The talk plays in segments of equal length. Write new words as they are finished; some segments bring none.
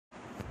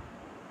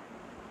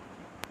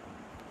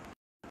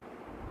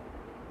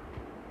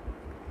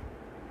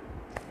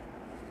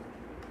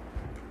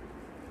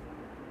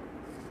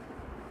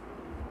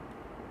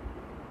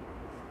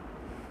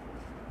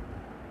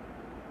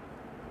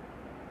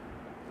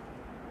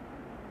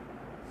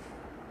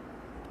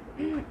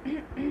Assalamualaikum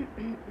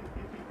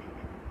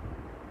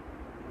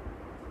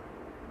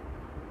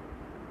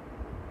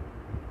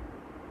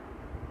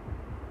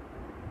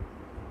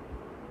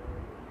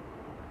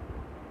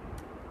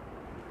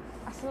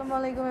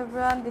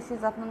everyone, this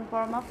is Afnan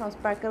Parma from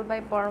Sparkle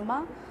by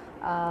Parma.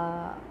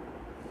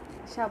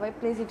 সবাই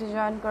please একটু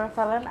join করে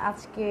ফেলেন।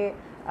 আজকে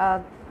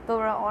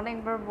তোমরা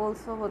অনেকবার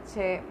বলছো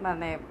হচ্ছে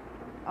মানে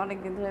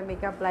অনেকদিন ধরে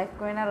মেকআপ লাইভ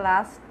করি না,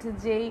 লাস্ট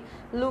যেই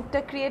লুকটা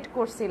ক্রিয়েট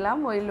করছিলাম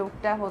ওই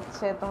লুকটা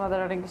হচ্ছে তোমাদের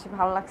অনেক বেশি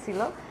ভালো লাগছিল,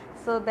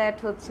 সো দ্যাট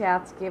হচ্ছে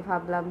আজকে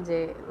ভাবলাম যে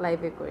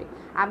লাইভে করি।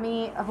 আমি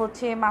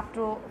হচ্ছে মাত্র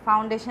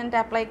ফাউন্ডেশনটা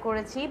অ্যাপ্লাই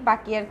করেছি,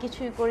 বাকি আর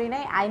কিছুই করি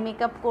নাই। আই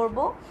মেকআপ করব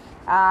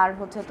আর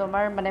হচ্ছে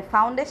তোমার মানে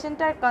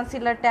ফাউন্ডেশনটা আর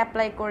কনসিলারটা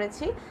অ্যাপ্লাই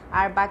করেছি,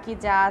 আর বাকি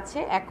যা আছে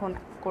এখন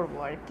করব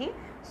আর কি।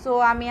 সো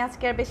আমি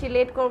আজকে আর বেশি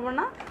লেট করব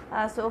না,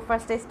 সো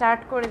ফার্স্টে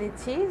স্টার্ট করে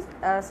দিচ্ছি।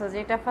 সো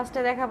যেটা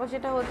ফার্স্টে দেখাবো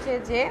সেটা হচ্ছে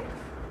যে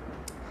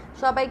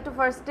সবাই একটু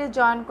ফার্স্টে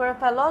জয়েন করে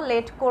ফেলো,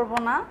 লেট করব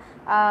না।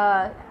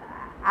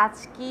 আজ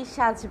কি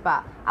সাজবা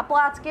আপু?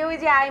 আজকে ওই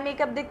যে আই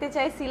মেকআপ দেখতে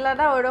চাইছিলা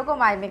না, ওইরকম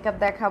আই মেকআপ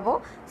দেখাবো।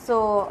 সো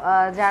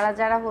যারা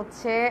যারা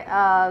হচ্ছে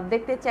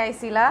দেখতে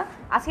চাইছিলা,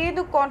 আজকে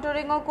কিন্তু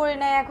কন্ট্রোলিংও করি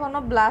নাই,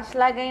 এখনও ব্লাশ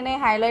লাগাই নাই,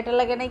 হাইলাইটার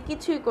লাগাই নাই,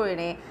 কিছুই করি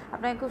নাই।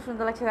 আপনাকে খুব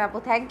সুন্দর লাগছে আপু,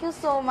 thank you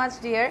so much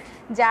dear.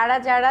 যারা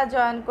যারা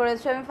জয়েন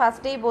করেছো আমি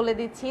ফার্স্টেই বলে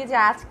দিচ্ছি যে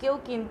আজকেও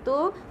কিন্তু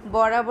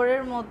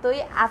বরাবরের মতোই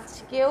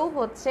আজকেও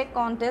হচ্ছে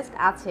কন্টেস্ট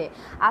আছে।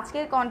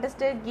 আজকের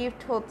কন্টেস্টের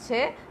গিফট হচ্ছে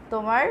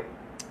তোমার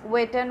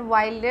ওয়েট অ্যান্ড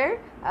ওয়াইল্ডের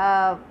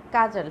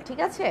কাজল, ঠিক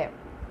আছে?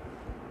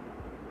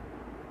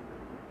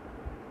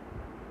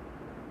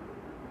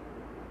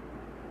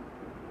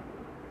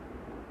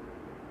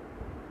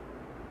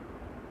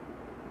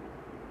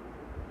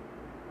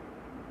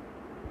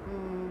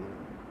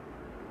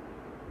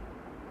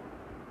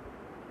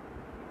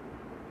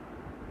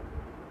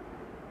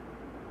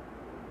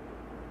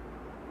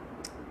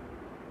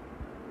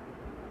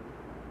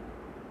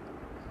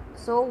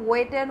 সো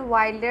ওয়েট অ্যান্ড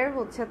ওয়াইল্ডের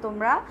হচ্ছে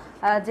তোমরা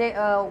যে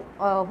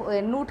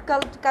নুট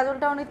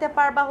কাজলটাও নিতে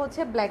পারবা,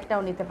 হচ্ছে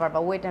ব্ল্যাকটাও নিতে পারবা।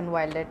 ওয়েট অ্যান্ড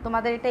ওয়াইল্ডের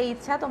তোমাদের এটাই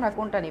ইচ্ছা তোমরা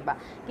কোনটা নিবা,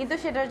 কিন্তু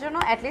সেটার জন্য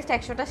অ্যাটলিস্ট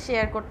 100টা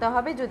শেয়ার করতে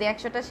হবে। যদি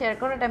 100টা শেয়ার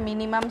করো, এটা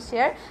মিনিমাম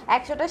শেয়ার,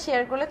 100টা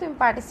শেয়ার করলে তুমি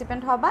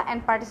পার্টিসিপেন্ট হবা।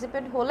 অ্যান্ড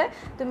পার্টিসিপেন্ট হলে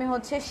তুমি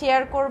হচ্ছে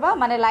শেয়ার করবা,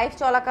 মানে লাইভ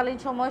চলাকালীন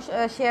সময়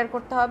শেয়ার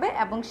করতে হবে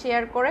এবং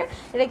শেয়ার করে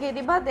রেখে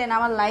দিবা। দেন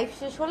আমার লাইভ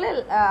শেষ হলে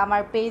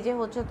আমার পেজে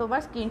হচ্ছে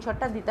তোমার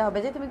স্ক্রিনশটটা দিতে হবে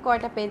যে তুমি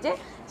কয়টা পেজে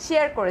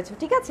শেয়ার করেছো,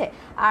 ঠিক আছে?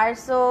 আর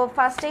সো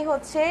ফার্স্টেই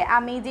হচ্ছে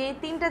আমি যে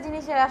 3টা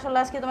জিনিসের আসলে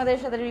আজকে তোমাদের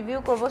সাথে রিভিউ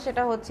করব,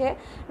 সেটা হচ্ছে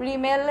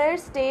রিমেলের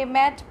স্টে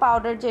ম্যাট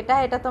পাউডার, যেটা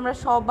এটা তোমরা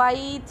সবাই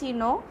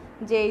চিনো,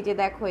 যে এই যে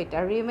দেখো এটা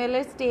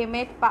রিমেলের স্টে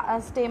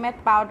ম্যাট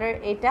পাউডার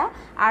এটা।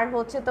 আর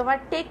হচ্ছে তোমার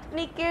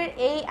টেকনিকের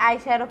এই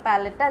আইশ্যাডো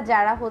প্যালেটটা,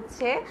 যারা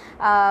হচ্ছে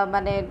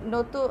মানে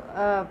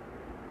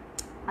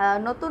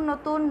নতুন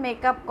নতুন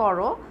মেকআপ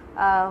করো,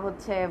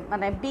 হচ্ছে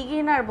মানে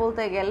বিগিনার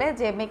বলতে গেলে,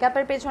 যে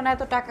মেকআপের পেছনে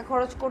এত টাকা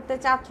খরচ করতে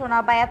চাচ্ছ না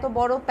বা এত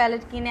বড়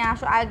প্যালেট কিনে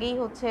আগেই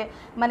হচ্ছে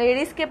মানে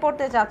রিস্কে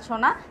পড়তে চাচ্ছ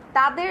না,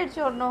 তাদের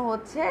জন্য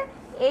হচ্ছে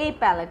এই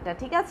প্যালেটটা,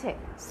 ঠিক আছে?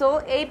 সো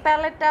এই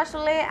প্যালেটটা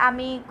আসলে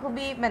আমি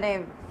খুবই মানে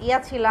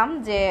ছিলাম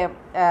যে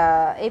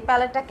এই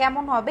প্যালেটটা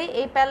কেমন হবে।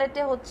 এই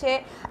প্যালেটে হচ্ছে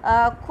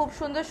খুব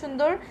সুন্দর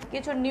সুন্দর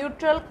কিছু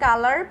নিউট্রাল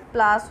কালার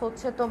প্লাস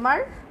হচ্ছে তোমার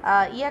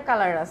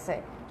কালার আছে,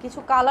 কিছু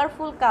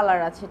কালারফুল কালার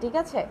আছে, ঠিক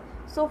আছে?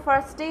 সো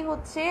ফার্স্টেই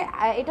হচ্ছে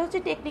এটা হচ্ছে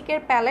টেকনিকের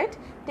প্যালেট।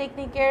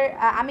 টেকনিকের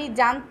আমি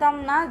জানতাম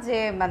না যে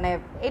মানে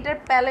এটার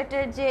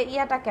প্যালেটের যে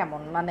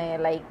কেমন, মানে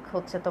লাইক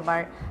হচ্ছে তোমার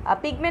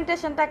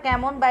পিগমেন্টেশনটা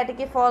কেমন বা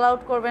এটাকে ফল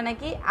আউট করবে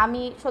নাকি,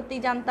 আমি সত্যি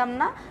জানতাম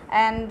না।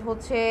 অ্যান্ড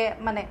হচ্ছে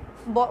মানে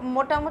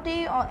মোটামুটি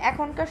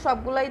এখনকার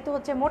সবগুলাই তো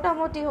হচ্ছে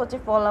মোটামুটি হচ্ছে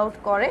ফল আউট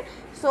করে।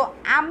 সো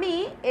আমি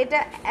এটা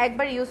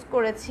একবার ইউজ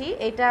করেছি,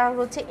 এটা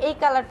হচ্ছে এই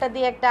কালারটা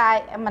দিয়ে একটা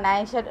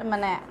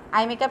মানে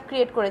আই মেকআপ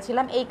ক্রিয়েট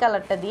করেছিলাম এই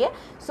কালারটা দিয়ে।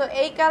 সো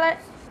এই কালার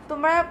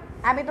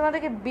আমি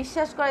তোমাদেরকে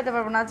বিশ্বাস করাতে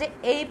পারবো না যে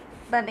এই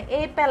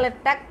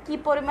প্যালেটটা কি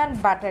পরিমাণ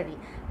বাটারি,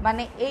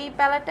 মানে এই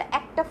প্যালেটটা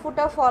একটা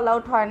ফুটাও ফল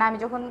আউট হয় না। আমি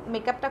যখন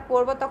মেকআপটা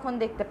করবো তখন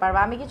দেখতে পারবো।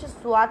 আমি কিছু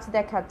সোয়াচ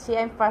দেখাচ্ছি।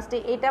 আমি ফার্স্টে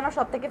এটা আমার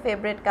সব থেকে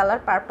ফেভারিট কালার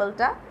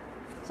পার্পলটা,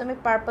 সো আমি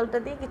পার্পলটা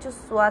দিয়ে কিছু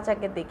সোয়াচ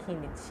আগে দেখিয়ে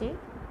নিচ্ছি।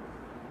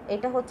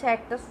 এটা হচ্ছে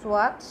একটা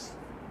সোয়াচ,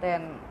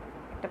 দেন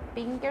একটা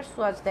পিঙ্কের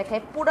সোয়াচ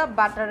দেখায়, পুরো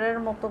বাটারের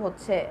মতো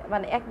হচ্ছে,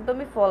 মানে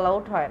একদমই ফল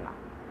আউট হয় না।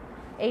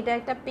 এইটা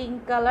একটা পিঙ্ক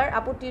কালার।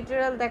 আপু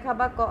টিউটোরিয়াল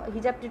দেখাবা,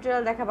 হিজাব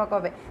টিউটোরিয়াল দেখাবা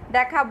কবে?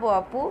 দেখাবো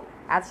আপু।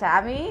 আচ্ছা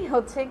আমি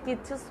হচ্ছে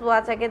কিছু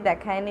সোয়াচ আগে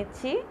দেখায়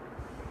নিচ্ছি।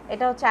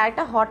 এটা হচ্ছে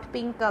আরেকটা hot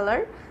pink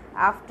colour.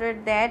 After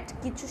that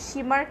কিছু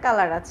শিমার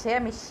কালার আছে,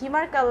 আমি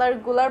শিমার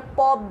কালারগুলোর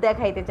পপ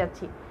দেখাইতে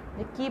চাচ্ছি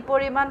যে কী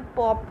পরিমাণ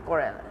পপ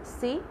করে।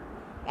 সি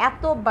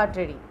এত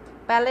বাটারি।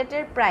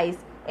 প্যালেটের প্রাইস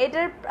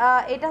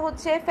এটা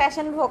হচ্ছে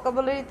ফ্যাশন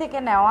ভোকাবুলারি থেকে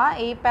নেওয়া।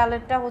 এই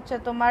প্যালেটটা হচ্ছে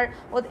তোমার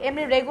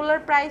এমনি রেগুলার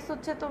প্রাইস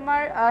হচ্ছে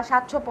তোমার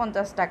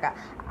 750 টাকা,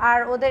 আর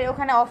ওদের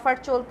ওখানে অফার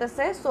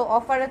চলতেছে। সো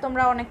অফারে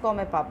তোমরা অনেক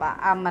কমে পাবা,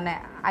 মানে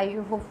আই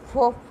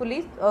হোপফুলি।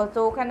 তো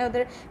ওখানে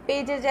ওদের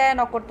পেজে যায়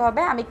নক করতে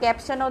হবে। আমি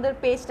ক্যাপশনে ওদের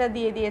পেজটা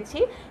দিয়ে দিয়েছি,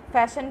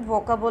 ফ্যাশন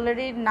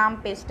ভোকাবুলারির নাম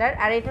পেজটার,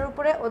 আর এটার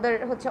উপরে ওদের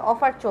হচ্ছে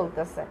অফার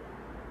চলতেছে।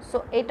 সো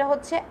এটা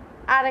হচ্ছে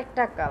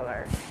আরেকটা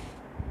কালার।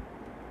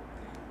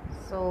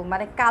 সো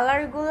মানে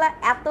কালারগুলা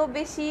এত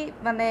বেশি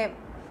মানে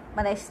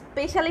মানে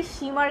স্পেশালি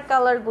শিমার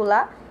কালারগুলা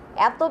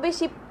এত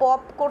বেশি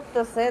পপ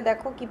করতেছে,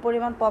 দেখো কি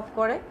পরিমাণ পপ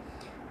করে।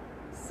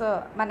 সো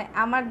মানে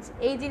আমার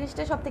এই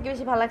জিনিসটা সব থেকে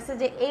বেশি ভালো লাগছে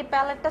যে এই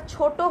প্যালেটটা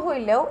ছোট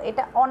হইলেও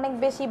এটা অনেক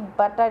বেশি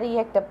বাটারি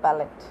একটা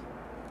প্যালেট।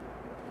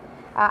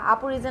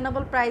 আপু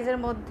রিজনেবল প্রাইসের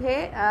মধ্যে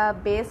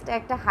বেস্ট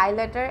একটা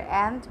হাইলাইটার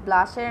অ্যান্ড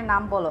ব্লাশের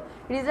নাম বলো।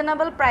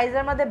 রিজনেবল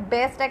প্রাইসের মধ্যে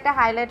বেস্ট একটা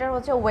হাইলাইটার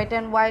হচ্ছে ওয়েট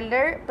অ্যান্ড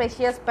ওয়াইল্ডের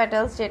প্রেশিয়াস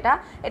পেটালস, যেটা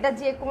এটা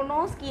যে কোনো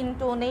স্কিন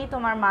টোনেই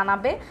তোমার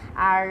মানাবে।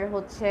 আর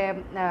হচ্ছে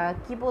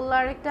কি বললো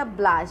আর একটা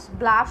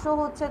ব্লাশও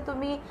হচ্ছে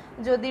তুমি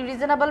যদি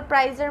রিজনেবল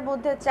প্রাইসের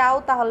মধ্যে চাও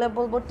তাহলে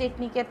বলবো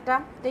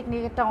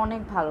টেকনিকেরটা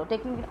অনেক ভালো,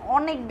 টেকনিক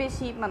অনেক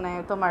বেশি মানে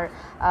তোমার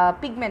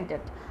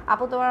পিগমেন্টেড।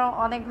 আপু তোমার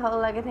অনেক ভালো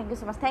লাগে, thank you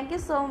so much. Thank you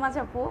so much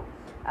আপু।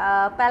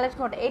 প্যালেট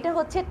কোড এটা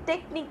হচ্ছে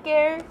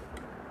টেকনিকের,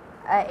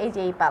 এই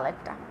যে এই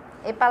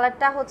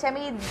প্যালেটটা হচ্ছে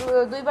আমি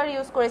দুইবার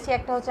ইউজ করেছি।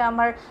 একটা হচ্ছে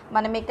আমার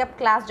মানে মেকআপ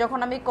ক্লাস যখন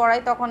আমি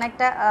করাই তখন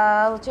একটা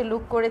হচ্ছে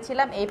লুক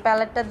করেছিলাম এই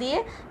প্যালেটটা দিয়ে,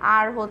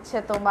 আর হচ্ছে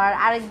তোমার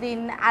আরেকদিন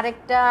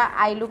আরেকটা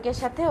আই লুকের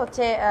সাথে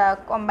হচ্ছে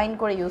কম্বাইন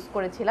করে ইউজ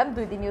করেছিলাম,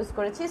 2 দিন ইউজ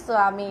করেছি। সো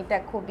আমি এটা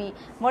খুবই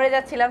মরে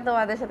যাচ্ছিলাম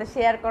তোমাদের সাথে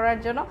শেয়ার করার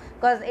জন্য,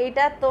 বিকজ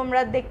এইটা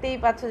তোমরা দেখতেই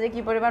পাচ্ছ যে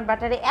কী পরিমাণ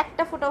বাটারে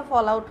একটা ফুটাও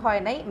ফল আউট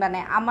হয় নাই, মানে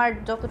আমার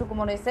যতটুকু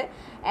মনে হয়েছে।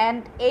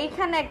 অ্যান্ড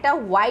এইখানে একটা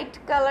হোয়াইট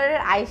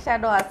কালারের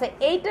আইশ্যাডো আছে,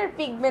 এইটার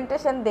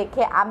পিগমেন্টেশন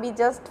দেখে আমি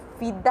জাস্ট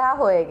ফিদা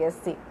হয়ে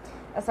গেছি।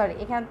 সরি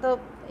এখানে তো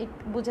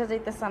বোঝা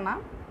যাইতেছে না,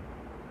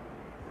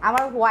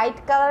 আমার হোয়াইট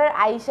কালারের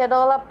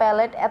আইশ্যাডোওয়ালা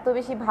প্যালেট এত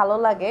বেশি ভালো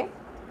লাগে।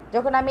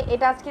 যখন আমি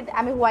এটা আজকে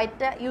আমি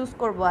হোয়াইটটা ইউজ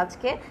করব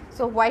আজকে,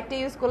 সো হোয়াইটটা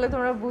ইউজ করলে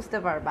তোমরা বুঝতে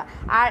পারবা।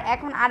 আর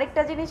এখন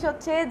আরেকটা জিনিস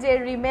হচ্ছে যে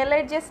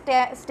রিমেলের যে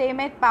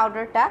স্টেমেড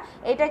পাউডারটা,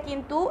 এটা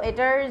কিন্তু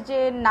এটার যে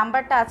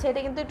নাম্বারটা আছে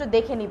এটা কিন্তু একটু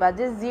দেখে নিবা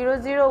যে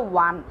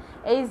 001।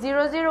 এই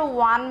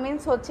 001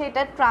 মিনস হচ্ছে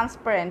এটা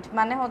ট্রান্সপারেন্ট,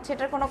 মানে হচ্ছে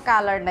এটার কোনো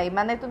কালার নাই,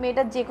 মানে তুমি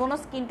এটা যে কোনো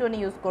স্কিন টোনে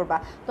ইউজ করবা।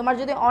 তোমার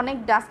যদি অনেক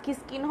ডাস্কি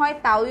স্কিন হয়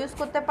তাও ইউজ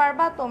করতে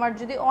পারবা, তোমার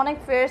যদি অনেক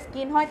ফেয়ার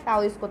স্কিন হয় তাও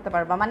ইউজ করতে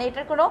পারবা, মানে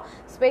এটার কোনো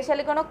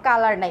স্পেশালি কোনো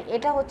কালার নাই।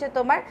 এটা হচ্ছে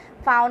তোমার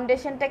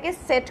ফাউন্ডেশনটাকে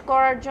সেট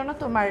করার জন্য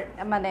তোমার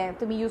মানে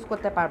তুমি ইউজ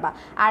করতে পারবা।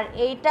 আর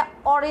এইটা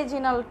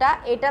অরিজিনালটা,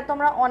 এটা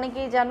তোমরা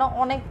অনেকেই জানো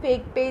অনেক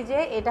ফেক পেজে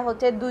এটা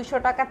হচ্ছে 200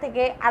 টাকা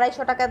থেকে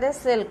 250 টাকা দিয়ে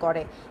সেল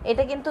করে,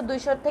 এটা কিন্তু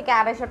 200 থেকে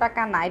 250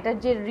 টাকা না, এটা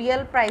যে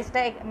রিয়েল প্রাইসটা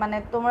মানে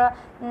তোমরা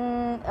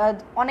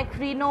অনেক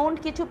রিনোউন্ড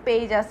কিছু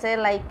পেজ আছে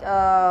লাইক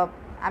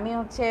আমি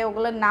হচ্ছে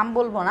ওগুলোর নাম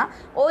বলবো না,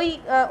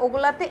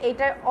 ওগুলাতে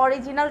এটার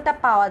অরিজিনালটা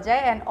পাওয়া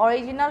যায়। অ্যান্ড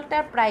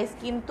অরিজিনালটার প্রাইস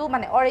কিন্তু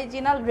মানে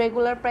অরিজিনাল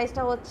রেগুলার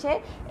প্রাইসটা হচ্ছে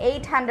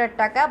 800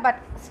 টাকা, বাট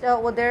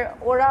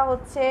ওরা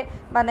হচ্ছে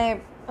মানে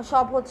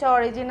সব হচ্ছে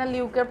অরিজিনাল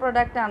ইউকের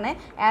প্রোডাক্ট আনে,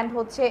 অ্যান্ড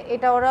হচ্ছে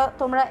এটা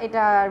তোমরা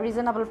এটা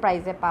রিজনেবল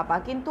প্রাইসে পাবা,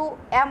 কিন্তু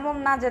এমন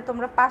না যে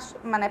তোমরা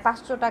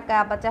 500 টাকা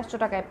বা 400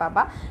 টাকায়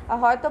পাবা,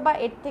 হয়তো বা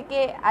এর থেকে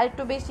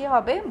আরেকটু বেশি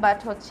হবে, বাট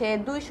হচ্ছে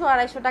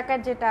 200-250 টাকার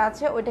যেটা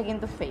আছে ওইটা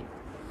কিন্তু ফেক।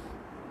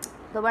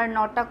 তোমার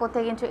নটটা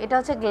কোথায় কিনছো? এটা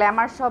হচ্ছে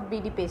গ্ল্যামার শপ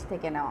বিডি পেজ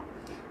থেকে নেওয়া।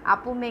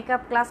 আপু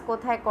মেকআপ ক্লাস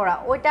কোথায় করা?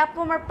 ওইটা আপু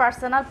আমার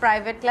পার্সোনাল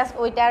প্রাইভেট ক্লাস,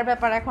 ওইটার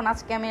ব্যাপারে এখন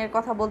আজকে আমি এর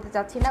কথা বলতে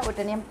চাচ্ছি না,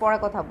 ওইটা নিয়ে আমি পরে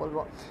কথা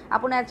বলবো।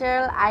 আপু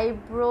natural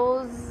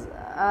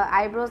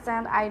eyebrows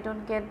and I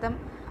don't get them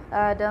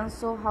done,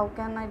 so how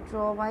can I draw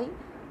my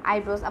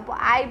eyebrows? আপু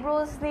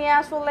আইব্রোজ নিয়ে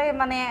আসলে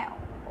মানে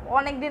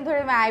অনেক দিন ধরে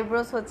আমি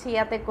আইব্রোজ হচ্ছে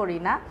ইয়াতে করি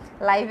না,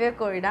 লাইভে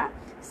করি না,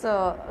 সো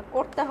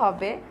করতে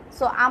হবে।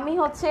 সো আমি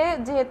হচ্ছে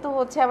যেহেতু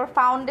হচ্ছে আবার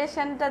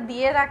ফাউন্ডেশনটা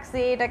দিয়ে রাখছি,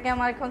 এটাকে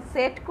আমার এখন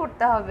সেট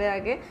করতে হবে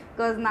আগে,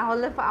 বিকজ না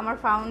হলে আমার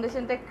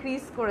ফাউন্ডেশনটা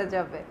ক্রিজ করে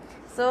যাবে।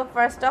 সো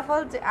ফার্স্ট অফ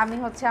অল আমি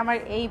হচ্ছে আমার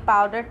এই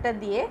পাউডারটা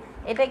দিয়ে,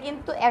 এটা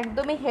কিন্তু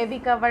একদমই হেভি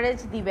কাভারেজ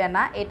দিবে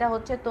না, এটা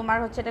হচ্ছে তোমার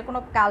হচ্ছে এটা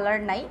কোনো কালার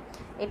নাই,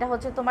 এটা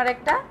হচ্ছে তোমার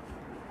একটা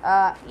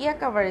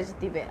কাভারেজ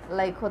দিবে,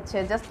 লাইক হচ্ছে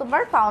জাস্ট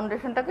তোমার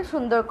ফাউন্ডেশনটাকে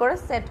সুন্দর করে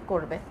সেট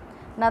করবে,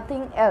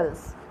 নাথিং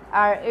এলস।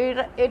 আর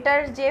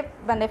এটার যে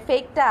মানে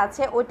ফেকটা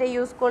আছে ওইটা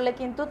ইউজ করলে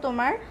কিন্তু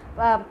তোমার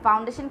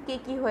ফাউন্ডেশন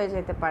কি হয়ে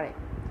যেতে পারে।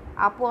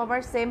 আপু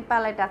আমার সেম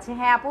প্যালেট আছে।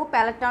 হ্যাঁ আপু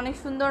প্যালেটটা অনেক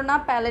সুন্দর না,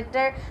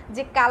 প্যালেটটার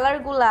যে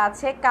কালারগুলো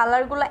আছে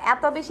কালারগুলো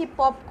এত বেশি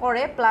পপ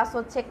করে, প্লাস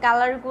হচ্ছে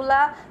কালারগুলা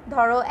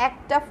ধরো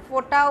একটা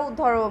ফোটাও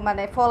ধরো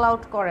মানে ফল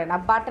আউট করে না,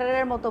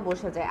 বাটারের মতো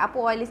বসে যায়। আপু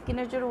অয়েলি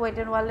স্কিনের জন্য ওয়েট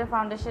অ্যান্ড ওয়াইল্ডের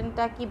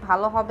ফাউন্ডেশনটা কি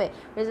ভালো হবে?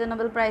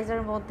 রিজনেবল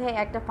প্রাইসের মধ্যে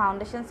একটা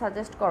ফাউন্ডেশন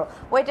সাজেস্ট করো।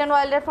 ওয়েট অ্যান্ড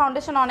ওয়াইল্ডের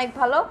ফাউন্ডেশন অনেক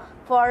ভালো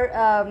ফর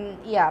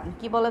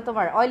কি বলে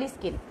তোমার অয়েলি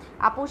স্কিন।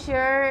 আপু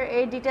শেয়ার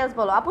এই ডিটেলস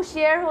বলো। আপু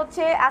শেয়ার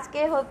হচ্ছে আজকে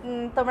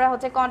তোমরা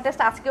হচ্ছে কন্টেস্ট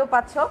আজকেও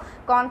পাচ্ছ।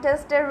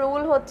 কন্টেস্টের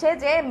রুল হচ্ছে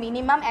যে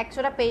মিনিমাম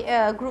 100টা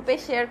গ্রুপে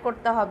শেয়ার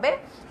করতে হবে,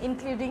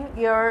 including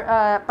your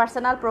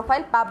personal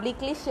profile,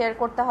 publicly share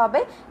করতে হবে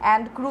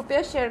অ্যান্ড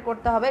গ্রুপেও শেয়ার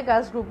করতে হবে,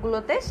 গার্লস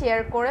গ্রুপগুলোতে শেয়ার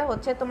করে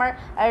হচ্ছে তোমার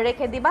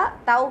রেখে দিবা।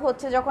 তাও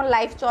হচ্ছে যখন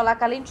লাইভ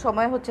চলাকালীন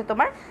সময় হচ্ছে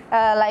তোমার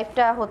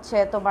লাইভটা হচ্ছে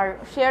তোমার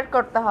শেয়ার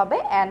করতে হবে,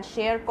 অ্যান্ড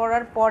শেয়ার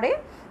করার পরে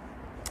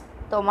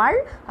তোমার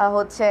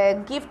হচ্ছে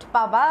গিফট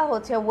পাবা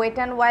হচ্ছে ওয়েট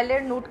অ্যান্ড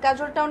ওয়াইল্ডের নুট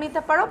কাজলটাও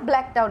নিতে পারো,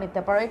 ব্ল্যাকটাও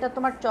নিতে পারো, এটা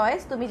তোমার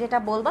চয়েস, তুমি যেটা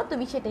বলবা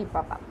তুমি সেটাই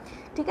পাবা।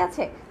 ঠিক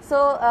আছে। সো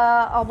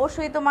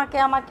অবশ্যই তোমাকে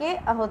আমাকে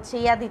হচ্ছে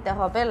ইয়া দিতে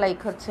হবে, লাইক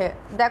হচ্ছে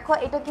দেখো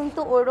এটা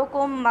কিন্তু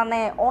ওইরকম মানে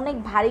অনেক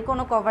ভারী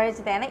কোনো কভারেজ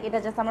দেয় না, এটা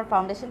জাস্ট আমার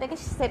ফাউন্ডেশনটাকে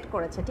সেট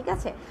করেছে, ঠিক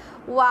আছে।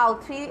 Wow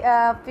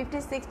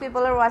 356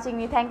 people are watching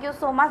me, thank you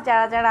so much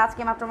যারা যারা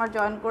আজকে মাত্র আমার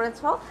জয়েন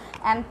করেছো।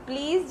 অ্যান্ড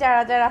প্লিজ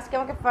যারা যারা আজকে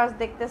আমাকে ফার্স্ট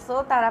দেখতেছো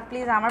তারা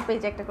প্লিজ আমার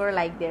পেজে একটা করে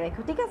লাইক দিয়ে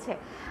রাখো, ঠিক আছে।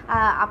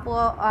 আপু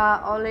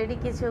অলরেডি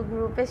কিছু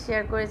গ্রুপে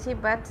শেয়ার করেছি,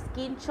 বাট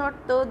স্ক্রিনশট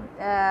তো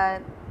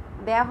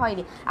দেয়া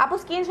হয়নি। আপু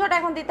স্ক্রিনশট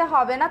এখন দিতে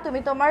হবে না, তুমি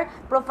তোমার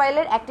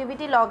প্রোফাইলের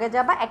অ্যাক্টিভিটি লগে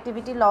যাবা,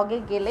 অ্যাক্টিভিটি লগে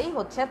গেলেই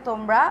হচ্ছে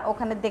তোমরা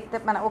ওখানে দেখতে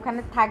মানে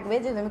ওখানে থাকবে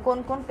যে তুমি কোন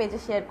কোন পেজে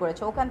শেয়ার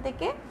করেছো, ওখান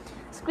থেকে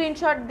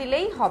স্ক্রিনশট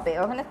দিলেই হবে।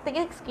 ওখানে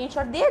থেকে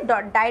স্ক্রিনশট দিয়ে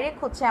ডাইরেক্ট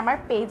হচ্ছে আমার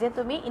পেজে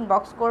তুমি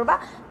ইনবক্স করবা।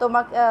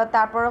 তোমাকে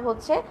তারপরে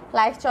হচ্ছে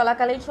লাইভ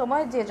চলাকালীন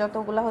সময় যে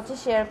যতগুলো হচ্ছে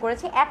শেয়ার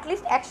করেছি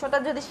অ্যাটলিস্ট 100টা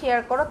যদি শেয়ার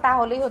করো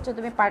তাহলেই হচ্ছে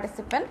তুমি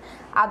পার্টিসিপেন্ট,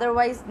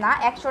 আদারওয়াইজ না।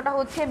 100টা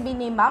হচ্ছে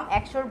মিনিমাম,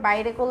 100র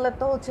বাইরে করলে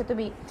তো হচ্ছে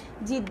তুমি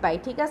জিতবাই,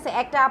 ঠিক আছে।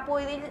 একটা আপু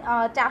ওই দিন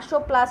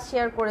 400+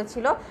 শেয়ার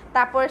করেছিল,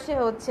 তারপরে সে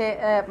হচ্ছে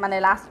মানে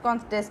লাস্ট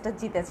কনটেস্টটা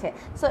জিতেছে।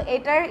 সো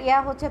এটার ইয়া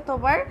হচ্ছে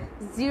তোমার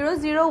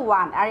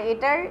 001, আর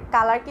এটার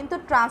কালার কিন্তু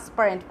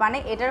ট্রান্সপারেন্ট, মানে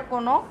এটার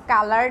কোনো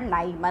কালার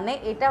নাই, মানে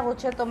এটা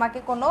হচ্ছে তোমাকে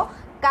কোনো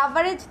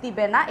কাভারেজ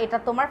দিবে না, এটা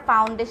তোমার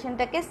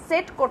ফাউন্ডেশনটাকে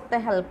সেট করতে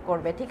হেল্প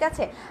করবে, ঠিক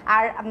আছে।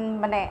 আর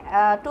মানে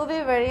টু বি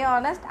ভেরি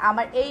অনেস্ট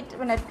আমার এই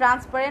মানে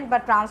ট্রান্সপারেন্ট বা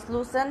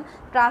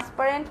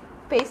transparent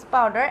face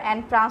powder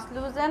and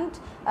translucent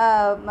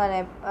মানে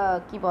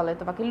কি বলে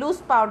তোমাকে লুজ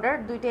পাউডার,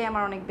 দুইটাই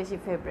আমার অনেক বেশি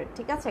ফেভারিট,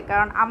 ঠিক আছে।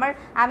 কারণ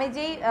আমি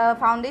যেই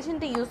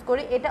ফাউন্ডেশনটা ইউজ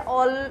করি এটা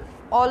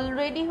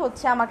অলরেডি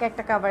হচ্ছে আমাকে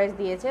একটা কাভারেজ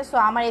দিয়েছে, সো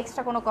আমার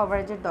এক্সট্রা কোনো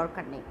কভারেজের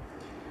দরকার নেই।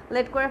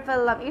 লেট করে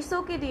ফেললাম, ইটস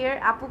ওকে ডিয়ার।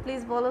 আপু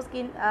প্লিজ বলো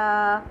স্কিন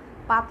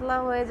পাতলা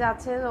হয়ে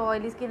যাচ্ছে,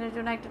 অয়েলি স্কিনের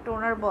জন্য একটা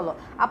টোনার বলো।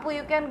 আপু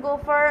you can go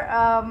for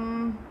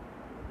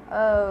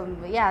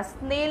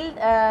snail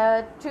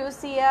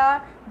ট্রুসিয়া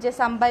যে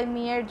সাম্বাই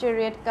মিয়ের যে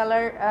রেড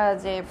কালার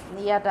যে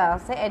ইয়াটা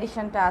আছে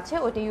এডিশনটা আছে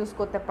ওইটা ইউজ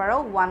করতে পারো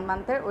 1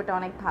 মান্থের, ওইটা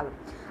অনেক ভালো।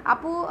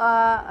 আপু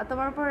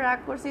তোমার উপর রাগ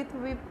করছি,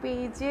 তুমি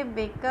পেজে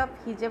মেকআপ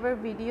হিজাবের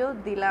ভিডিও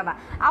দিলা না।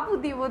 আপু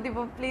দিব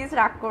প্লিজ,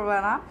 রাগ করবে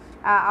না।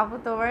 আপু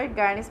তোমার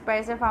গার্নিশ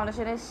প্রাইসের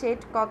ফাউন্ডেশনের শেড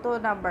কত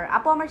নাম্বার?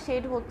 আপু আমার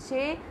শেড হচ্ছে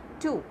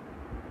 2।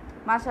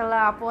 মাশাআল্লাহ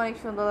আপু অনেক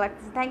সুন্দর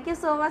লাগতেছে, thank you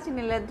so much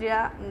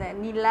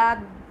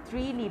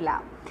Nila.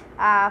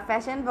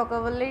 Fashion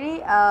vocabulary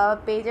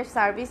পেজের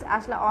সার্ভিস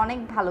আসলে অনেক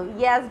ভালো।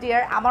 ইয়েস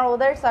ডিয়ার, আমার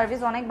ওদের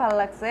সার্ভিস অনেক ভালো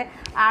লাগছে।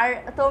 আর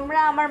তোমরা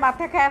আমার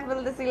মাথা খায়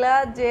ফেলতেছিলা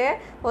যে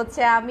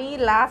হচ্ছে আমি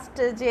লাস্ট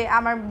যে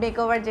আমার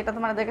মেকওভার যেটা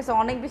তোমাদের কাছে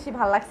অনেক বেশি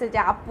ভালো লাগছে যে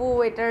আপু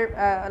এটার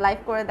লাইভ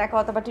করে দেখো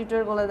অথবা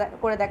টিউটোরিয়াল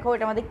করে দেখো,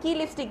 এটার মধ্যে কী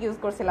লিপস্টিক ইউজ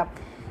করছিলাম,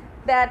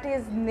 দ্যাট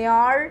ইজ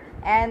নিয়র।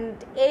 অ্যান্ড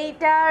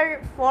এইটার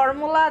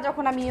ফর্মুলা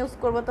যখন আমি ইউজ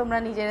করবো তোমরা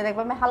নিজেরা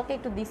দেখবো, আমি হালকা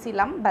একটু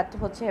দিছিলাম বাট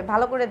হচ্ছে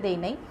ভালো করে দেই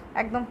নাই,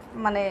 একদম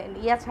মানে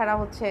ইয়া ছাড়া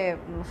হচ্ছে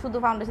শুধু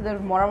ফাউন্ডেশন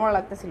মরা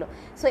লাগতেছিল।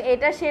 সো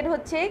এটার শেড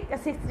হচ্ছে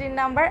 16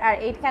 নাম্বার, আর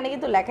এইখানে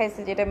কিন্তু লেখা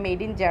আছে যেটা মেড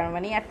ইন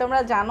জার্মানি। আর তোমরা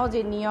জানো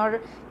যে নিয়র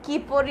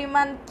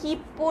কি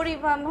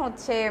পরিমাণ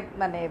হচ্ছে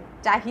মানে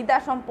চাহিদা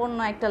সম্পন্ন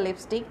একটা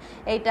লিপস্টিক।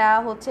 এইটা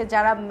হচ্ছে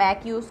যারা ম্যাক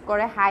ইউজ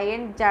করে, হাই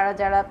এন্ড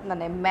যারা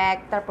মানে ম্যাক,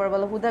 তারপর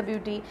বলো হুদা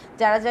বিউটি,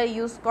 যারা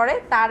ইউজ করে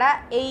তারা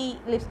এই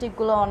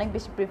লিপস্টিকগুলো অনেক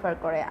বেশি প্রিফার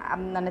করে,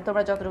 মানে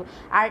তোমরা যতটুকু।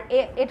 আর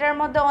এটার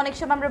মধ্যে অনেক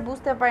সময় আমরা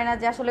বুঝতে পারি না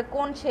যে আসলে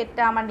কোন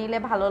শেডটা আমার নিলে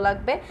ভালো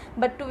লাগবে,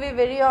 but two be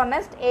very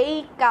honest এই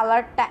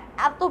কালারটা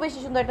এত বেশি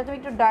সুন্দর। এটা তুমি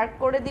একটু ডার্ক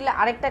করে দিলে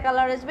আরেকটা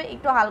কালার আসবে,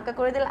 একটু হালকা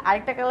করে দিলে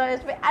আরেকটা কালার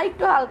আসবে,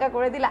 আরেকটু হালকা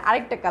করে দিলে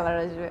আরেকটা কালার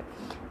আসবে।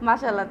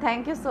 মাশাআল্লাহ,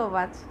 থ্যাংক ইউ সো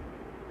মাচ,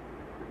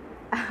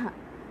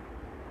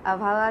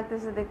 ভালো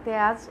লাগতেছে দেখতে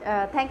আজ।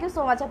 থ্যাংক ইউ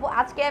সো মাচ আপু।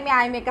 আজকে আমি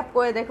আই মেকআপ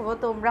করে দেখবো,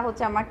 তোমরা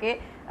হচ্ছে আমাকে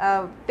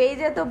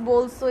পেজে তো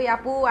বলছোই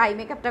আপু আই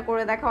মেকআপটা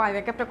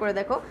করে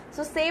দেখো।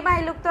 সো সেম আই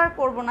লুক তো আর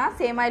করবো না,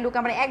 সেম আই লুক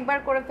আমরা একবার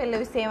করে ফেললে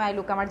ওই সেম আই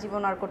লুক আমার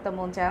জীবন আর করতে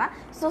মন চায় না।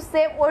 সো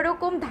সেম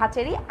ওইরকম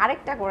ধাঁচেরই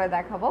আরেকটা করে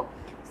দেখাবো।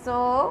 সো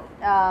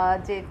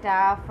যেটা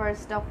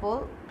ফার্স্ট অফ অল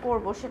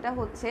করবো সেটা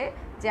হচ্ছে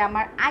যে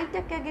আমার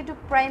আইটাকে আগে একটু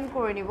প্রাইম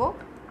করে নিব।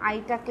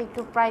 আইটাকে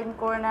একটু প্রাইম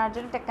করে নেওয়ার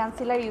জন্য একটা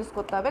কনসিলার ইউজ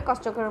করতে হবে,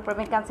 কষ্ট করে উপর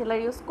আমি কনসিলার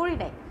ইউজ করি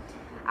নাই।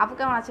 আপু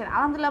কেমন আছেন?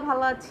 আলহামদুলিল্লাহ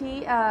ভালো আছি,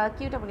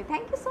 কিউট আপনি,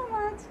 thank you so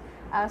much.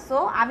 So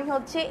আমি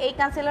হচ্ছে এই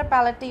কনসিলার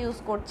প্যালেটটা ইউজ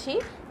করছি,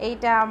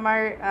 এইটা আমার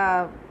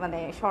মানে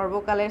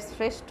সর্বকালের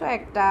শ্রেষ্ঠ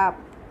একটা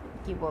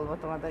কি বলবো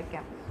তোমাদেরকে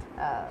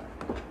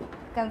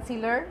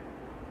কনসিলার।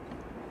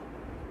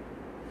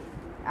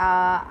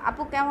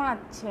 আপু কেমন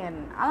আছেন?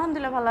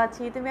 আলহামদুলিল্লাহ ভালো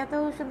আছি। তুমি এত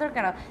সুন্দর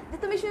কেন? যে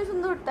তুমি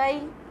সুন্দর তাই।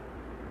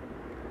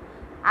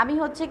 আমি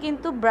হচ্ছে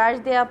কিন্তু ব্রাশ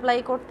দিয়ে অ্যাপ্লাই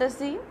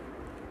করতেছি,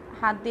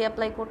 হাত দিয়ে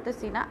অ্যাপ্লাই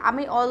করতেছি না।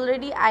 আমি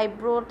অলরেডি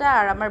আইব্রোটা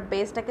আর আমার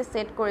বেসটাকে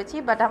সেট করেছি,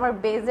 বাট আমার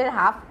বেসের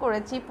হাফ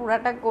করেছি,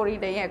 পুরাটা করি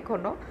নাই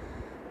এখনও।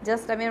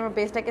 জাস্ট আমি আমার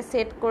বেসটাকে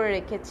সেট করে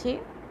রেখেছি,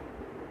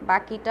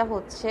 বাকিটা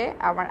হচ্ছে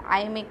আমার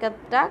আই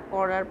মেকআপটা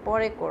করার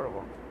পরে করব।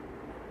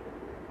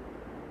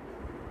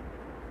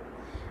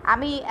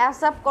 আমি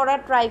অ্যাসআপ করার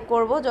ট্রাই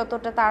করব,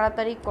 যতটা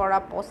তাড়াতাড়ি করা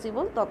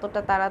পসিবল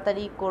ততটা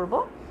তাড়াতাড়ি করব।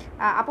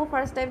 আপু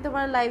ফার্স্ট টাইম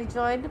তোমার লাইভ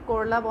জয়েন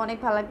করলাম, অনেক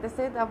ভালো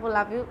লাগতেছে। আপু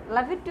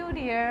love you two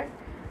deer.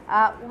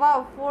 Wow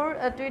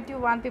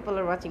 421 people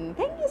are watching.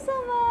 Thank you so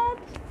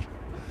much.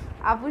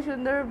 আপু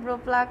সুন্দর ব্রো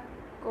প্লাক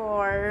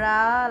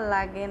করা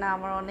লাগে না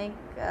আমার অনেক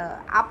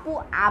আপু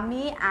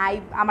আমি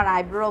আমার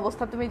আইব্রোর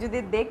অবস্থা তুমি যদি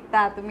দেখতা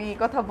তুমি এই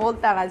কথা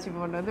বলতা না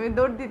জীবনে, তুমি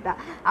দৌড় দিতা।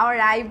 আমার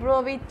আইব্রো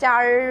আমি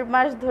 4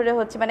 মাস ধরে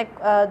হচ্ছে মানে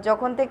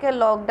যখন থেকে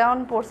লকডাউন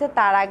পড়ছে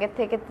তার আগে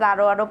থেকে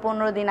আরও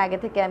 15 দিন আগে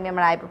থেকে আমি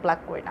আমার আইব্রো প্লাক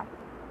করি না।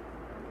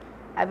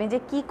 আমি যে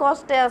কি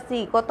কষ্টে আছি,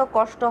 কত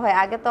কষ্ট হয়।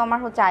 আগে তো আমার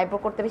হচ্ছে আইব্রো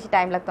করতে বেশি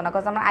টাইম লাগতো না,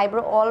 কারণ আমার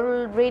আইব্রো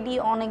অলরেডি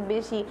অনেক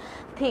বেশি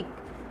ঠিক,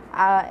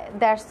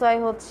 দ্যাটস ওয়াই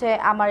হচ্ছে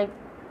আমার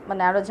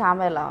মানে আরও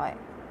ঝামেলা হয়।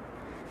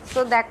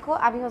 সো দেখো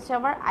আমি হচ্ছে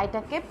আমার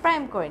আইটাকে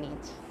প্রাইম করে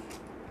নিয়েছি।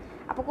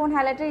 আপু কোন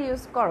হাইলাইটার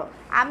ইউজ করো?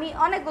 আমি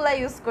অনেকগুলো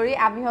ইউজ করি।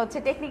 আমি হচ্ছে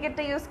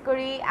টেকনিকেরটা ইউজ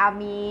করি,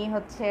 আমি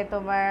হচ্ছে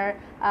তোমার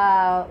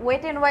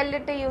ওয়েট অ্যান্ড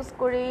ওয়াইল্ডেরটা ইউজ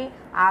করি,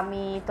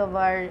 আমি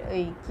তোমার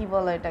ওই কী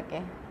বলো এটাকে,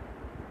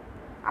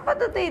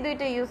 আপাতত এই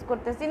দুইটা ইউজ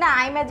করতেছি না,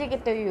 আই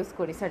ম্যাজিকেরটাও ইউজ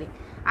করি, সরি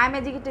আই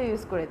ম্যাজিকেরটাও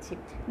ইউজ করেছি।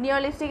 নিও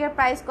লিপস্টিকের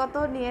প্রাইস কত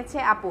নিয়েছে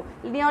আপু?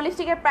 নিও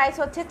লিপস্টিকের প্রাইস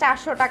হচ্ছে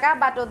 400 টাকা,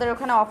 বাট ওদের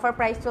ওখানে অফার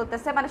প্রাইস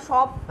চলতেছে, মানে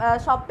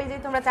সব পেজে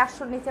তোমরা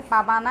 400-র নিচে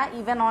পাবা না,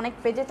 ইভেন অনেক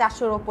পেজে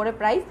 400-র ওপরে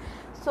প্রাইস।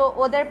 সো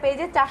ওদের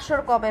পেজে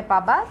 400-র কমে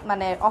পাবা,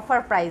 মানে অফার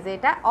প্রাইস।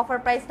 এটা অফার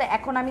প্রাইসটা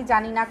এখন আমি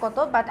জানি না কত,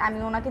 বাট আমি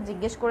ওনাকে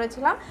জিজ্ঞেস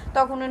করেছিলাম,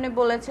 তখন উনি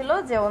বলেছিল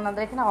যে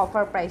ওনাদের এখানে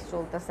অফার প্রাইস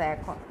চলতেছে,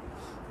 এখন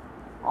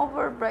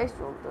অফার প্রাইস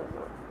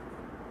চলতেছে।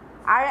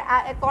 আর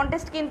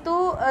কন্টেস্ট কিন্তু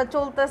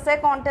চলতেছে,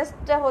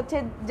 কন্টেস্টটা হচ্ছে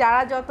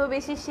যারা যত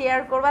বেশি শেয়ার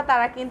করবা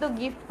তারা কিন্তু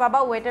গিফট পাবা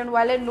ওয়েট অ্যান্ড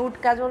ওয়াইল্ডের নুড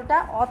কাজলটা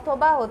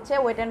অথবা হচ্ছে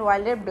ওয়েট অ্যান্ড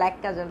ওয়াইল্ডের ব্ল্যাক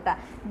কাজলটা,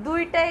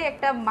 দুইটাই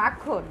একটা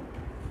মাখন।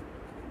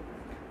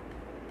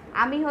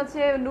 আমি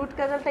হচ্ছে নুড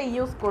কাজলটা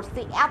ইউজ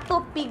করছি, এত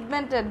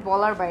পিগমেন্টেড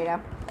বলার বাইরে।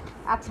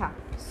 আচ্ছা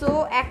সো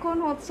এখন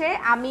হচ্ছে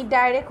আমি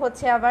ডাইরেক্ট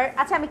হচ্ছে আবার,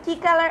 আচ্ছা আমি কী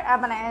কালার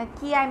মানে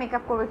কী আই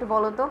মেকআপ করবো একটু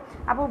বলো তো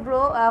আপু?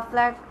 ব্রো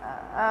ফ্ল্যাগ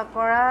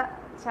করা,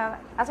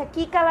 আচ্ছা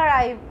কী কালার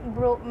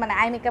আইব্রো মানে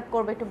আই মেকআপ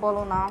করবো একটু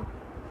বলো না,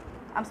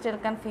 আই এম স্টিল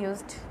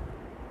কনফিউজড।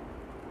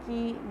 কি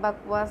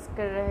বকওয়াস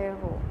কর রহে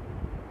হো?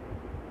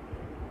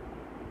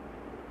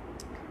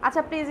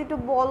 আচ্ছা প্লিজ একটু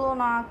বলো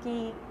না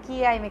কি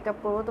আই মেকআপ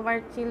করবো। তোমার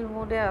চিল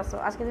মুডে আসো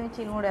আজকে, তুমি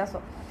চিল মুডে আসো।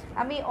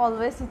 আমি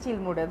অলওয়েজই চিল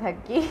মুডে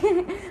থাকি,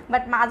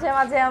 বাট মাঝে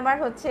মাঝে আমার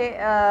হচ্ছে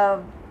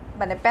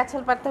মানে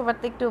প্যাচাল পারতে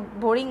পারতে একটু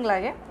বোরিং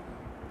লাগে।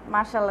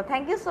 মার্শাল্লাহ,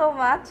 থ্যাংক ইউ সো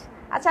মাচ।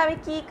 আচ্ছা আমি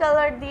কি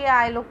কালার দিয়ে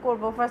আই লুক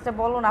করবো ফার্স্টে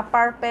বলো না,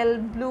 purple,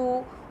 blue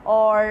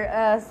or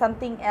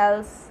something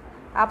else?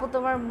 আপু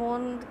তোমার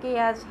মন কি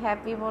আজ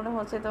হ্যাপি মনে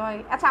হচ্ছে তোমার?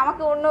 আচ্ছা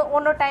আমাকে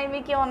অন্য টাইমে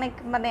কি অনেক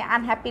মানে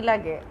আনহ্যাপি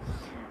লাগে?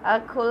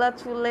 খোলা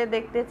চুলে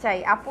দেখতে চাই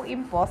আপু,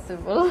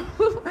 ইম্পসিবল।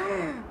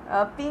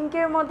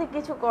 পিঙ্কের মধ্যে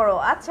কিছু করো।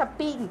 আচ্ছা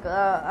পিঙ্ক,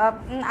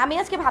 আমি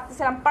আজকে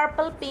ভাবতেছিলাম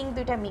পার্পল পিঙ্ক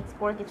দুইটা মিক্স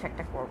করে কিছু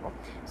একটা করব।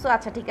 সো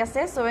আচ্ছা ঠিক আছে,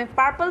 সো আমি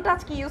পার্পলটা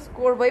আজকে ইউজ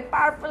করবো। এই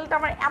পার্পলটা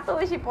আমার এত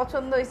বেশি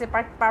পছন্দ হয়েছে,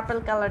 পার্পল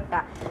কালারটা।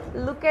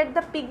 লুক এট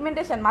দ্য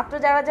পিগমেন্টেশন, মাত্র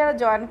যারা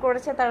জয়েন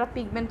করেছে তারা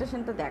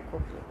পিগমেন্টেশনটা দেখো।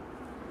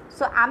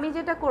 সো আমি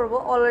যেটা করব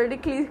অলরেডি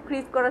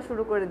ক্রিজ করা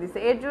শুরু করে দিছে,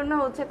 এর জন্য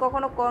হচ্ছে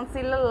কখনো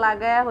কনসিলার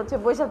লাগায়া হচ্ছে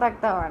বসে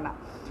থাকতে হয় না।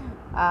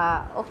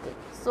 ওকে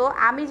সো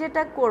আমি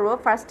যেটা করব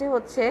ফার্স্টে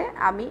হচ্ছে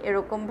আমি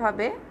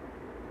এরকমভাবে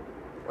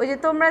ওই যে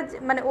তোমরা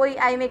মানে ওই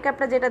আই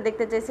মেকআপটা যেটা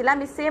দেখতে চাইছিলাম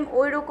আমি সেম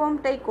ওই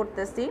রকমটাই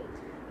করতেছি,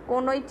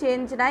 কোনোই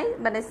চেঞ্জ নাই,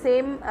 মানে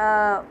সেম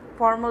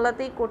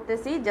ফর্মুলাতেই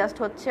করতেছি, জাস্ট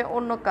হচ্ছে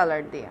অন্য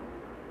কালার দিয়ে।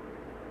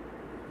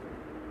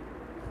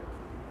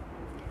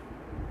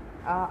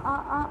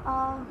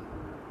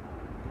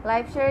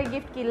 লাইভ শেয়ারের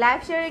গিফট কি? লাইভ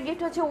শেয়ারের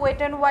গিফট হচ্ছে wait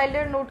and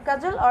ওয়াইল্ডের nude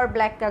Kajal R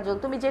black কাজল,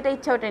 তুমি যেটা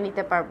ইচ্ছা ওটা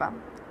নিতে পারবা।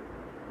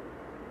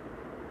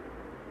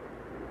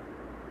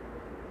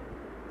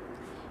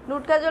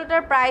 নুড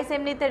কাজলটার প্রাইস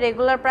এমনিতে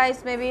রেগুলার প্রাইস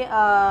মেবি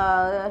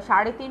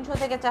 350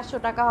 থেকে 400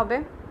 টাকা হবে।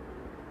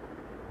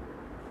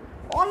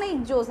 অনেক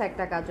জোস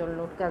একটা কাজল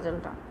নুড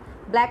কাজলটা,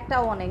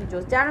 ব্ল্যাকটাও অনেক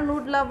জোস। যারা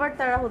নুড লাভার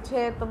তারা হচ্ছে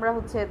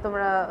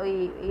তোমরা ওই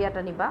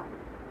ইয়াটা নিবা।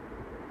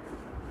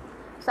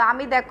 সো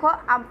আমি দেখো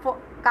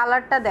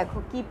কালারটা দেখো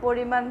কি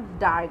পরিমাণ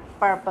ডার্ক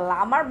পার্পল,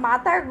 আমার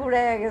মাথা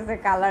ঘুরে গেছে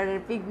কালারের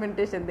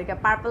পিগমেন্টেশন দেখে।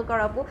 পার্পল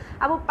করো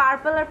আপু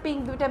পার্পল আর পিঙ্ক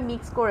দুইটা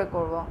মিক্স করে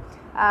করবো।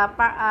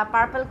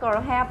 পার্পল করো,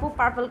 হ্যাঁ আপু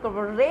পার্পল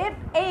করবো। রেড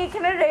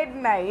এখানে রেড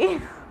নাই।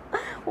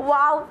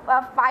 Wow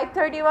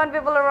 531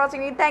 people are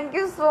watching me, thank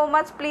you so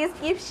much, please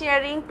keep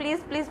sharing,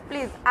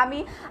 please।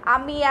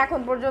 আমি এখন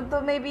পর্যন্ত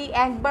মেবি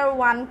একবার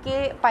 1K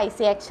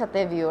পাইছি একসাথে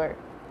ভিউয়ার।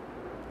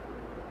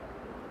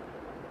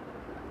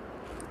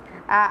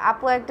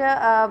 আপু একটা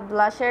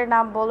ব্লাশের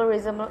নাম বলো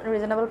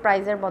রিজনেবল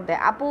প্রাইসের মধ্যে।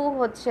 আপু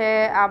হচ্ছে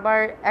আবার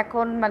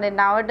এখন মানে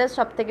নাওয়াডেজ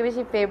সব থেকে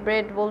বেশি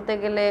ফেভারিট বলতে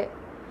গেলে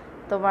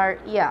তোমার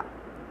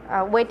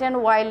ওয়েট অ্যান্ড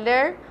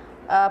ওয়াইল্ডের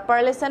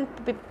পার্লেসন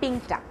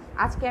পিঙ্কটা,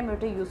 আজকে আমি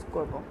ওটা ইউজ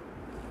করব।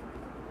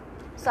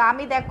 সো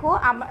আমি দেখো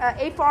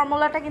এই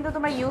ফর্মুলাটা কিন্তু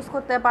তোমরা ইউজ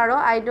করতে পারো,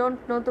 আই ডোন্ট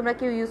নো তোমরা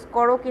কেউ ইউজ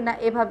করো কি না।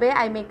 এভাবে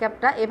আই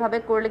মেকআপটা এভাবে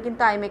করলে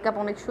কিন্তু আই মেকআপ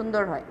অনেক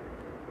সুন্দর হয়।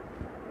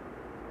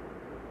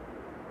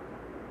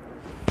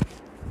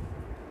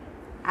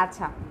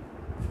 আচ্ছা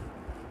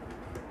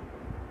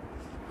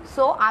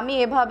সো আমি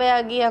এভাবে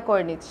আগিয়া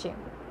করে নিচ্ছি।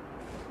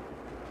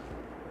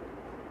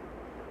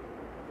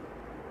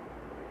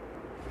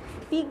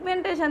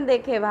 পিগমেন্টেশন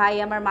দেখে ভাই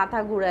আমার মাথা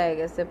ঘুরায়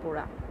গেছে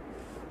পুরা।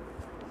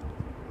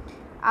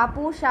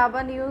 আপু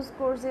সাবান ইউজ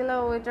করছিল,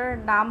 ওইটার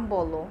নাম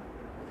বলো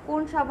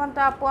কোন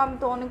সাবানটা আপু? আমি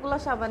তো অনেকগুলো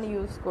সাবান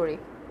ইউজ করি।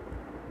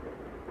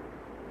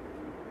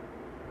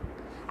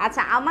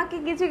 আচ্ছা, আমাকে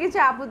কিছু কিছু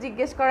আপু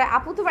জিজ্ঞেস করে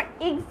আপু তোমার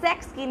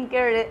এক্স্যাক্ট স্কিন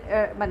কেয়ার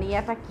মানে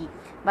ইয়াটা কি,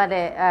 মানে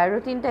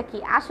রুটিনটা কি?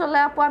 আসলে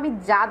আপু আমি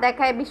যা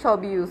দেখাই আমি সব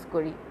ইউজ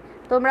করি।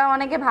 তোমরা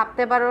অনেকে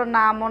ভাবতে পারো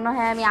না মনে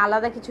হয় আমি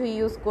আলাদা কিছু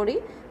ইউজ করি,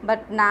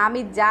 বাট না,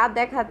 আমি যা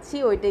দেখাচ্ছি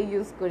ওইটাই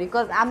ইউজ করি,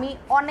 বিকজ আমি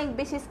অনেক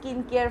বেশি স্কিন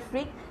কেয়ার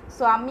ফ্রিক।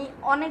 সো আমি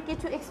অনেক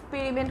কিছু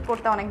এক্সপেরিমেন্ট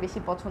করতে অনেক বেশি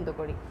পছন্দ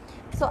করি।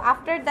 সো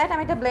আফটার দ্যাট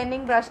আমি একটা ব্লেন্ডিং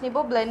ব্রাশ নিব,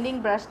 ব্লেন্ডিং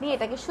ব্রাশ নিয়ে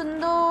এটাকে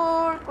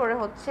সুন্দর করে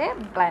হচ্ছে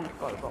ব্লেন্ড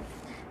করব।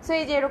 সো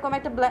এই যে এরকম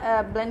একটা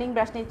ব্লেন্ডিং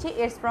ব্রাশ নিচ্ছি,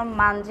 ইটস ফ্রম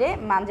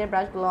মানজের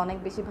ব্রাশগুলো অনেক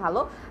বেশি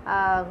ভালো।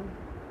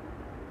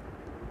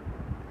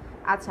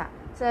 আচ্ছা,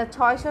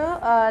 600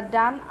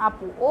 ডান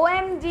আপু,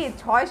 OMG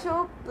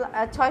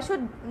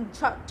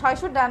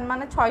 600 ডান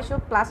মানে 600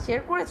 প্লাস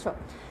শেয়ার করেছো।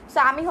 সো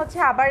আমি হচ্ছে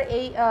আবার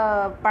এই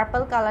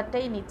পার্পল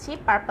কালারটাই নিচ্ছি,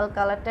 পার্পল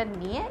কালারটা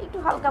নিয়ে একটু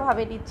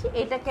হালকাভাবে নিচ্ছি,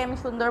 এটাকে আমি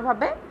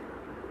সুন্দরভাবে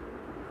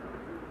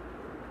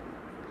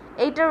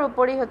এইটার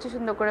উপরেই হচ্ছে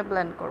সুন্দর করে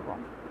ব্লেন্ড করব।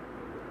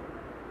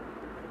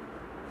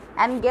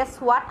 অ্যান্ড গেস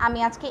হোয়াট, আমি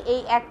আজকে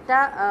এই একটা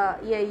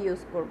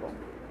ইউজ করব।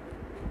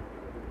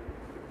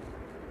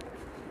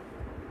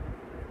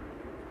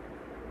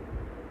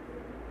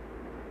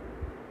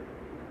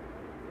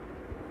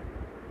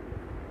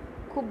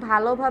 খুব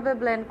ভালোভাবে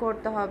ব্লেন্ড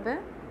করতে হবে।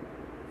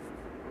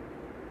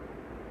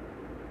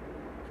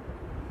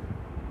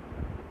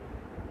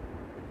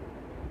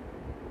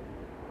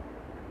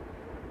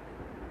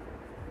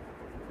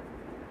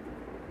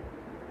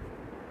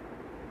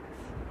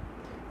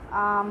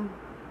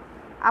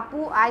 আপু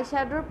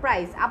আইশ্যাডোর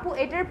প্রাইস, আপু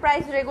এটার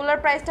প্রাইস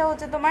রেগুলার প্রাইসটা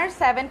হচ্ছে তোমার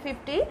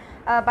 750,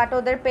 বাট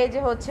ওদের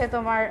পেজে হচ্ছে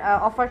তোমার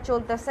অফার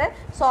চলতেছে।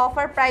 সো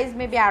অফার প্রাইস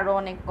মেবি আরও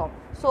অনেক কম।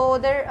 সো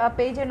ওদের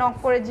পেজে নক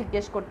করে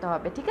জিজ্ঞেস করতে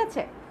হবে, ঠিক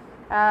আছে?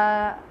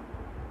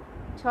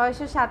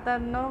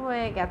 657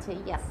 হয়ে গেছে,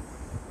 ইয়াস।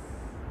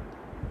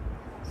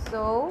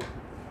 সো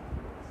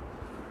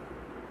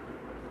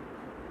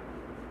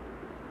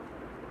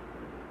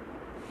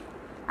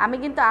আমি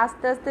কিন্তু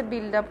আস্তে আস্তে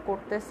বিল্ড আপ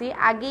করতেছি,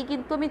 আগেই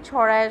কিন্তু আমি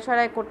ছড়ায়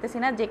ছড়ায় করতেছি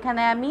না,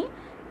 যেখানে আমি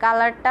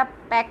কালারটা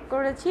প্যাক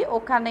করেছি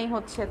ওখানেই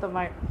হচ্ছে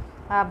তোমার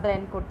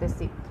ব্লেন্ড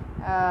করতেছি।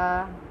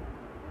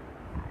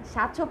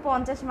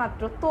 750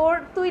 মাত্র।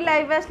 তুই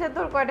লাইভে আসলে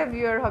তোর কয়টা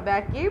ভিউয়ার হবে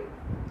আকিব?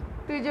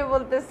 তুই যে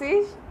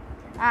বলতেছিস।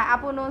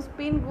 আপু নোজ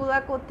পিনগুলা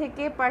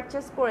কোত্থেকে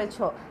পারচেস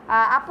করেছো?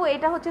 আপু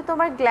এটা হচ্ছে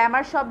তোমার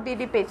গ্ল্যামার শপ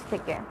বিডি পেজ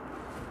থেকে।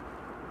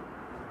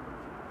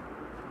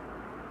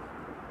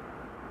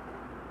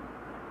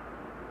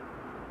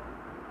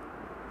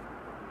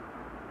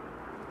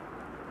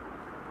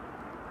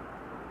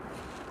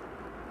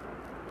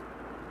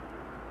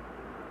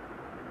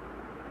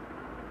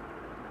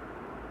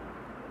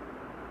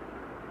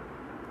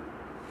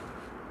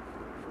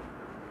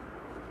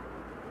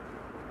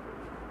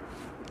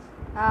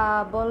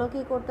 বলো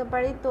কি করতে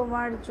পারি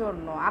তোমার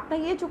জন্য?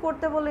 আপনাকে কিছু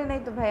করতে বলি নাই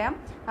তো ভাইয়া,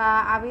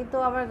 আমি তো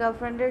আমার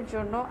গার্লফ্রেন্ডের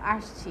জন্য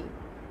আসছি।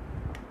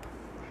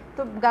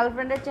 তো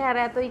গার্লফ্রেন্ডের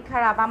চেহারা এতই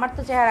খারাপ, আমার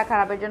তো চেহারা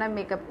খারাপের জন্য আমি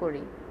মেকআপ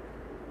করি।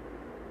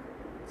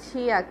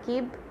 ছি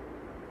Akib,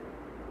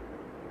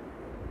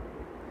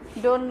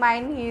 don't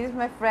mind, he is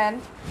my friend.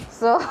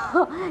 So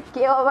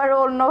কেউ আবার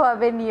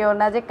অন্যভাবে নিও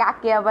না যে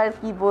কাকে আবার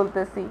কি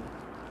বলতেছি।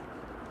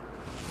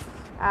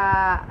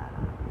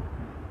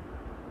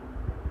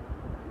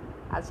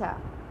 আচ্ছা,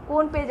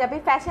 কোন পেজ? আপনি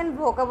ফ্যাশন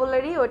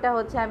ভোকাবুলারি, ওটা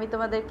হচ্ছে আমি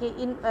তোমাদেরকে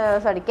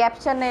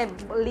ক্যাপশনে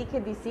লিখে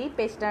দিছি,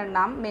 পেজটার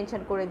নাম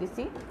মেনশন করে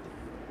দিছি।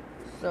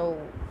 সো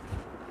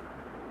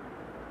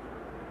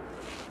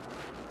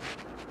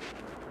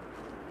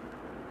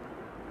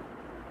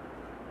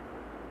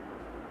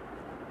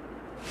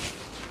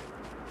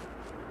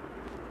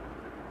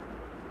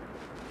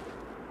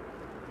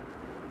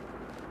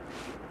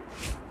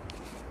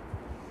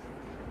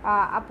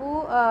আপু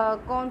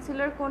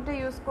কনসিলার কোনটা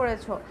ইউজ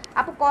করেছো?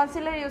 আপু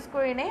কনসিলার ইউজ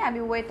করি নাই, আমি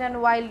ওয়েট অ্যান্ড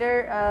ওয়াইল্ডের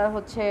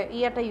হচ্ছে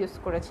ইয়াটা ইউজ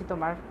করেছি,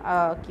 তোমার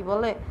কি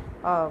বলে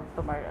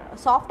তোমার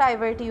সফট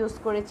আইভারিটি ইউজ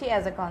করেছি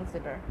অ্যাজ এ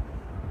কনসিলার।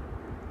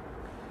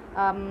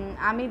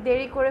 আমি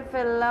দেরি করে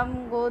ফেললাম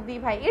গো দি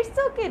ভাই, it's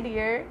okay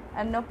dear,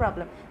 no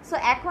problem. So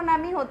এখন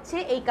আমি হচ্ছে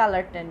এই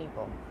কালারটা নিব,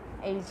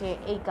 এই যে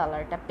এই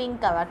কালারটা, পিঙ্ক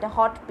কালারটা,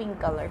 হট পিঙ্ক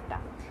কালারটা,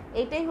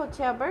 এটাই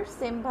হচ্ছে আবার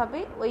সেমভাবে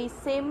ওই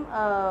সেম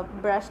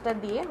ব্রাশটা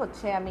দিয়ে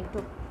হচ্ছে আমি একটু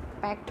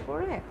প্যাক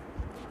করে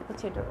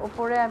হচ্ছে এটার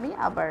ওপরে আমি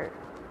আবার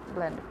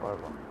ব্লেন্ড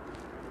করব।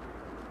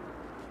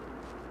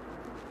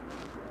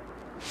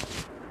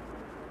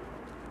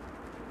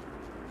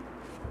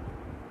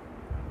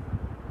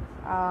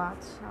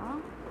 আচ্ছা,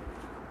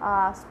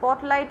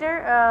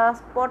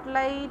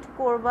 স্পটলাইট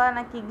করবা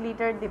নাকি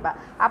গ্লিটার দিবা?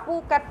 আপু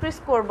ক্যাট্রিস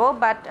করব,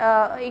 বাট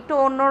একটু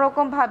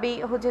অন্যরকমভাবেই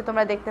হচ্ছে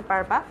তোমরা দেখতে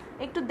পারবা,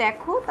 একটু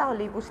দেখো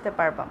তাহলেই বুঝতে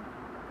পারবা।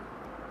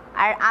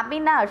 আর আমি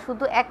না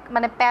শুধু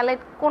মানে প্যালেট,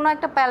 কোনো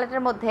একটা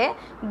প্যালেটের মধ্যে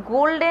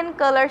গোল্ডেন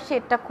কালার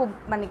শেডটা খুব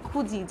মানে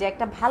খুঁজি, যে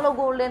একটা ভালো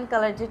গোল্ডেন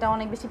কালার যেটা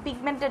অনেক বেশি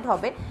পিগমেন্টেড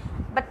হবে,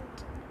 বাট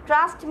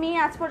ট্রাস্ট মি,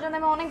 আজ পর্যন্ত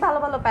আমি অনেক ভালো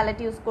ভালো প্যালেট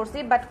ইউজ করছি,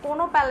 বাট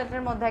কোনো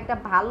প্যালেটের মধ্যে একটা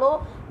ভালো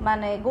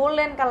মানে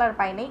গোল্ডেন কালার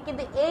পাইনি।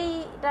 কিন্তু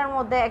এইটার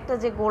মধ্যে একটা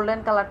যে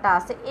গোল্ডেন কালারটা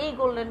আছে, এই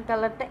গোল্ডেন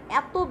কালারটা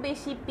এত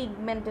বেশি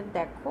পিগমেন্টেড,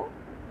 দেখো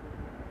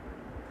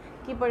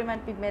কি পরিমাণ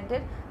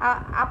পিগমেন্টেড।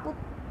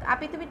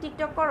 আপনি তুমি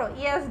টিকটক করো?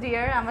 ইয়েস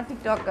ডিয়ার, আমার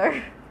টিকটকার।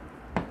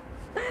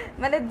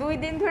 মানে 2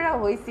 দিন ধরে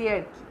হয়েছি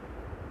আর কি,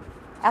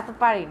 এত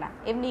পারি না,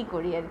 এমনিই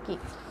করি আর কি।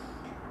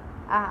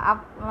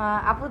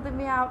 আপু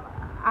তুমি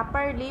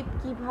আপার লিপ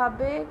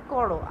কিভাবে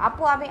করো?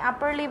 আপু আমি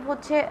আপার লিপ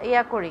হচ্ছে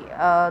ইয়া করি,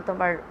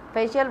 তোমার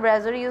ফেশিয়াল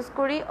ব্রাজার ইউজ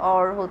করি,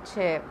 আর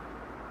হচ্ছে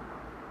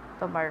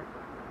তোমার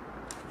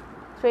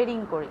থ্রেডিং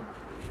করি।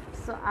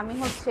 সো আমি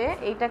হচ্ছে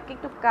এইটাকে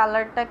একটু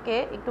কালারটাকে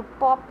একটু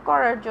পপ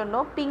করার জন্য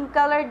পিঙ্ক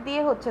কালার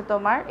দিয়ে হচ্ছে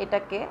তোমার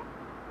এটাকে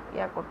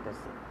ইয়া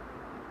করতেছি।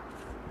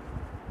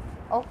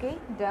 ওকে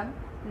ডান।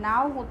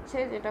 নাও হচ্ছে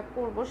যেটা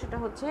করব সেটা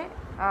হচ্ছে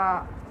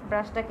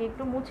ব্রাশটাকে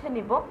একটু মুছে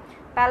নিব।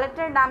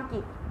 প্যালেটের নাম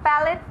কি?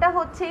 প্যালেটটা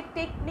হচ্ছে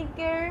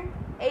টেকনিকের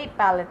এই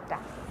প্যালেটটা,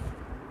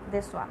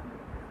 দিস ওয়ান,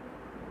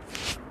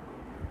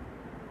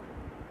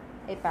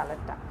 এই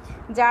প্যালেটটা।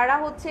 যারা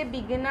হচ্ছে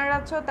বিগিনার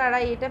আছো তারা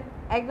এটা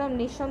একদম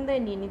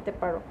নিঃসন্দেহে নিয়ে নিতে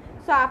পারো।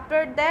 সো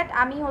আফটার দ্যাট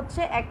আমি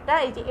হচ্ছে একটা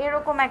এই যে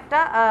এরকম একটা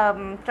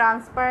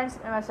ট্রান্সপারেন্ট,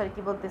 সরি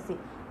কি বলতেছি,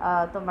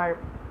 তোমার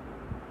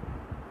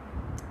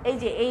এই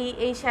যে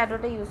এই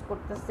শ্যাডোটা ইউজ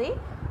করতেছি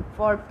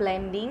ফর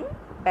ব্লেন্ডিং,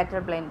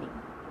 বেটার ব্লেন্ডিং।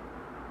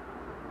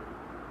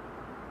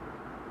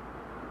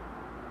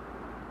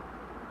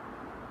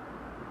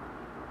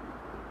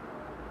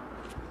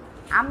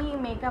 আমি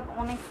মেকআপ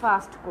অনেক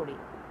ফাস্ট করি,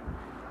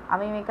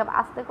 আমি মেকআপ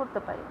আস্তে করতে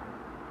পারি না।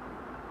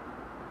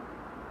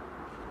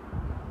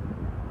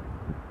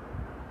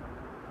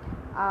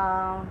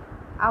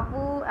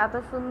 আপু এত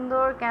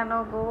সুন্দর কেন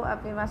গো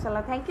আপনি,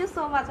 মাশাআল্লাহ, থ্যাংক ইউ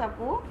সো মাচ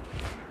আপু,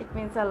 it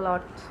means a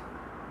lot.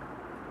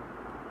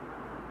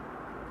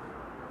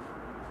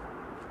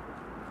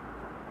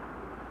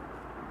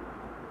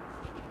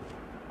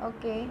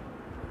 Okay,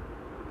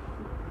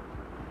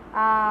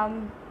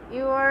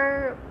 you are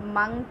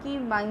monkey.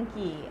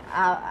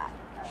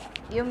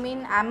 You mean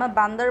I'm a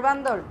bandar?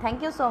 Thank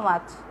you so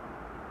much.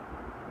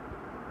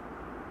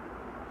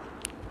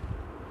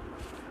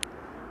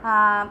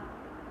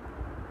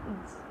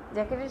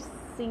 জ্যাকেটের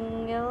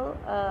সিঙ্গেল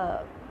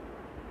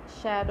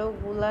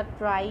শ্যাডোগুলা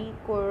ট্রাই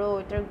করো,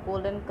 ওইটার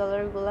গোল্ডেন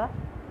কালারগুলা।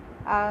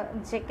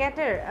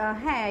 জ্যাকেটের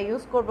হ্যাঁ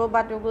ইউজ করবো,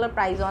 বাট ওগুলোর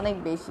প্রাইস অনেক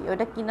বেশি,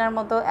 ওইটা কেনার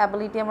মতো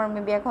অ্যাবিলিটি আমার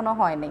মেবি এখনও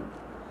হয় নাই।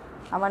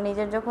 আমার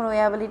নিজের যখন ওই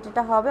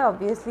অ্যাবিলিটিটা হবে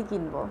অবভিয়াসলি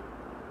কিনবো।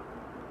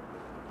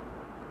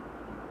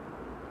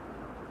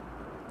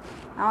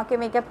 আমাকে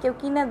মেকআপ কেউ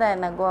কিনে দেয়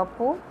না গো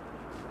আপু,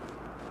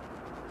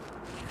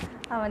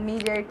 আমার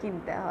নিজের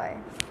কিনতে হয়।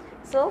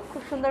 সো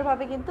খুব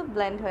সুন্দরভাবে কিন্তু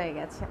ব্লেন্ড হয়ে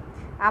গেছে।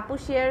 আপু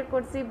শেয়ার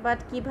করছি, বাট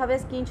কিভাবে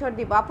স্ক্রিনশট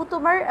দিব? আপু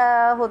তোমার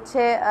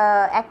হচ্ছে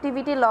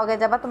অ্যাক্টিভিটি লগে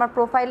যাবা, তোমার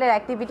প্রোফাইলের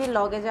অ্যাক্টিভিটি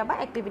লগে যাবা,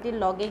 অ্যাক্টিভিটির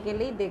লগে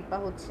গেলেই দেখবা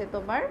হচ্ছে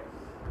তোমার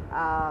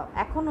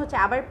এখন হচ্ছে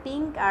আবার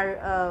পিঙ্ক আর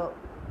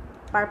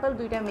পার্পল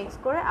দুইটা মিক্স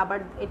করে আবার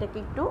এটাকে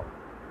একটু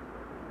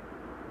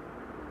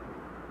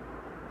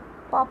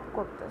পপ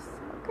করতেছে।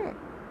 ওকে,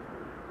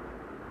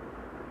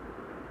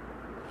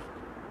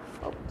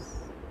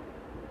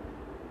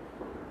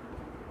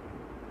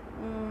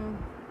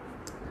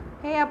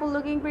 Hey Apple,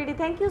 looking pretty.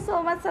 Thank you so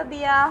much,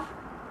 Sadia.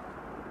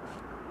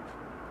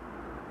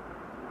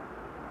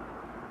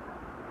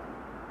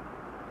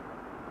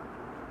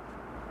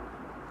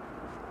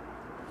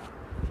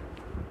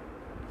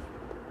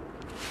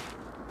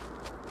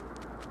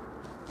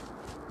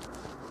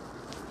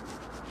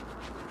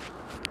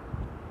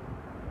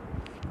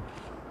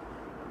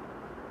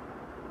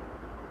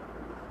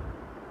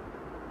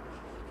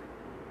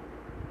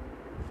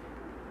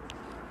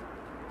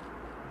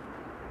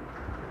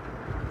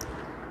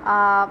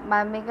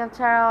 Makeup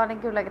ছাড়া অনেক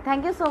কিছু লাগে।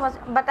 Thank you so much,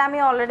 but আমি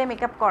অলরেডি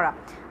মেকআপ করা।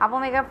 আপু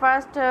মেকআপ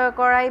ফার্স্ট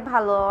করাই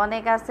ভালো,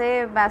 অনেক আছে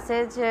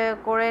মেসেজ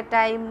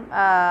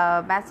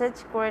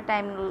করে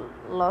টাইম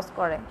লস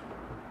করে।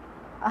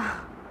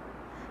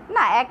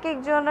 না, এক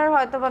একজনের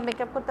হয়তো বা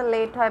মেকআপ করতে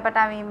লেট হয়, বাট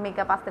আমি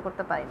মেকআপ আস্তে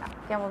করতে পারি না,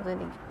 কেমন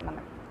জানি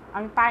মানে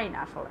আমি পারি না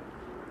আসলে।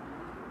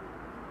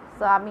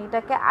 সো আমি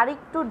এটাকে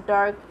আরেকটু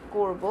ডার্ক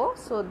করব,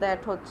 সো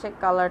দ্যাট হচ্ছে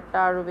কালারটা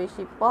আরও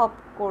বেশি পপ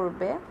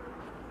করবে।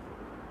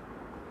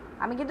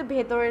 আমি কিন্তু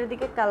ভেতরের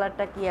দিকে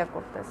কালারটা কিয়া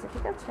করতেছি,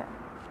 ঠিক আছে?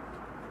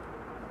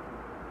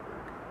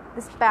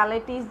 This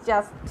palette is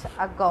just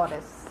a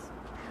goddess.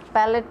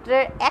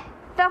 প্যালেটের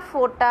একটা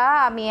ফোঁটা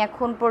আমি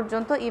এখন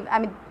পর্যন্ত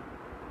আমি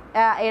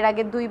এর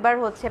আগে 2বার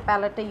হচ্ছে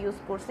প্যালেটটা ইউজ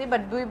করছি,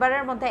 বাট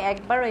 2বারের মধ্যে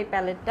একবার ওই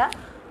প্যালেটটা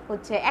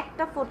হচ্ছে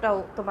একটা ফোঁটাও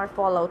তোমার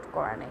ফল আউট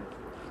করা নেই,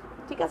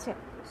 ঠিক আছে?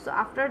 সো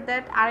আফটার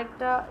দ্যাট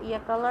আরেকটা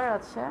কালার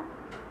আছে,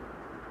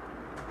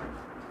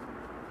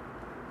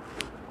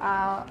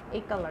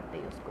 এই কালারটা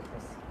ইউজ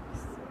করতেছি,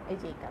 এই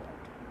যে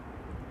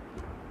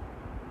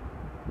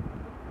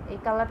এই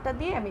কালারটা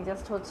দিয়ে আমি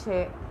জাস্ট হচ্ছে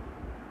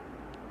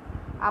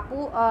আপু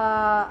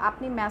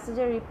আপনি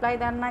মেসেজে রিপ্লাই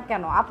দেন না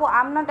কেন? আপু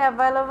I am not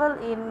available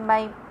in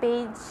my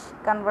page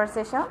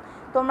conversation.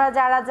 তোমরা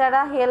যারা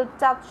যারা হেল্প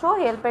চাচ্ছ,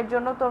 হেল্পের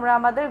জন্য তোমরা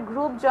আমাদের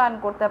গ্রুপ জয়েন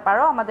করতে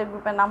পারো। আমাদের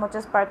গ্রুপের নাম হচ্ছে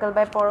স্পার্কল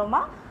বাই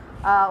পরমা।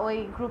 ওই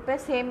গ্রুপে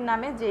সেম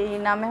নামে, যেই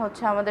নামে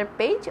হচ্ছে আমাদের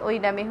পেজ, ওই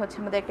নামে হচ্ছে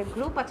আমাদের একটা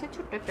গ্রুপ আছে,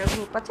 ছোট্ট একটা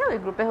গ্রুপ আছে। ওই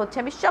গ্রুপে হচ্ছে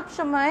আমি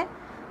সবসময়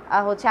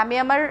হচ্ছে আমি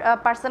আমার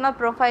পার্সোনাল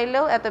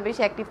প্রোফাইলেও এত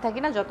বেশি অ্যাক্টিভ থাকি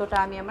না যতটা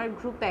আমি আমার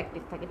গ্রুপে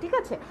অ্যাক্টিভ থাকি, ঠিক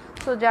আছে?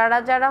 সো যারা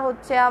যারা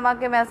হচ্ছে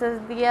আমাকে মেসেজ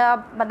দিয়া,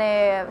 মানে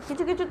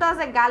কিছু কিছু তো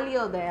আছে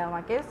গালিও দেয়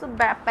আমাকে, সো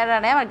প্যারা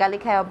নেয়, আমার গালি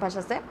খায় অভ্যাস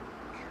আছে।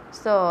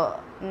 সো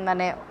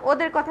মানে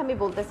ওদের কথা আমি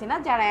বলতেছি না,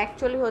 যারা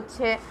অ্যাকচুয়ালি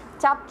হচ্ছে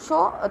চাচ্ছ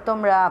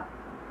তোমরা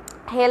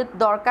হেল্প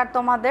দরকার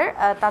তোমাদের,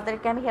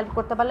 তাদেরকে আমি হেল্প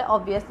করতে পারলে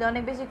অবভিয়াসলি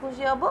অনেক বেশি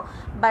খুশি হব।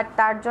 বাট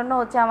তার জন্য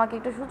হচ্ছে আমাকে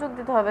একটু সুযোগ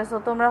দিতে হবে। সো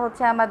তোমরা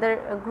হচ্ছে আমাদের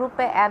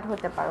গ্রুপে অ্যাড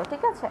হতে পারো,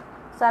 ঠিক আছে?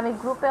 সো আমি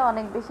গ্রুপে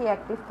অনেক বেশি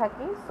অ্যাক্টিভ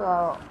থাকি, সো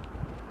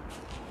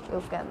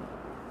ইউ ক্যান।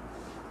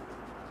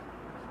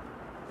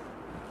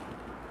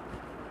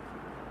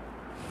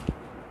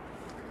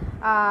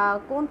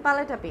 কোন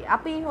প্যালেট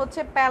আপনি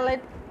হচ্ছে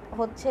প্যালেট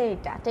হচ্ছে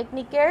এটা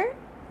টেকনিকের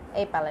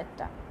এই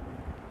প্যালেটটা।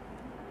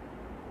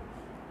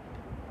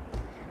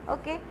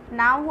 ওকে,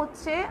 নাও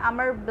হচ্ছে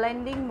আমার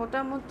ব্লেন্ডিং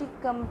মোটামুটি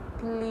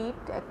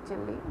কমপ্লিট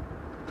অ্যাকচুয়ালি।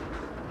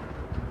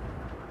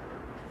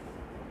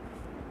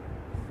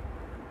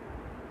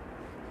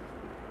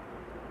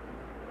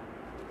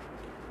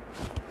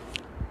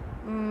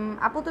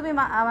 আপু তুমি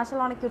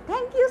মাশাআল্লাহ অনেক cute.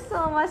 Thank you so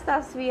much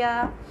Tasfia.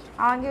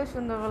 আমাকেও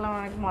সুন্দর বলে আমার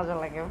অনেক মজা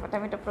লাগে, বাট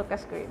আমি এটা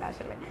প্রকাশ করি না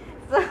আসলে।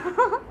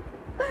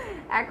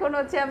 এখন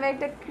হচ্ছে আমি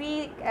একটা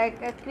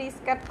ক্রিজ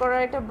কাট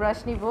করার একটা ব্রাশ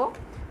নিব।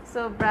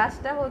 সো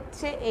ব্রাশটা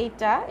হচ্ছে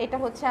এটা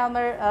হচ্ছে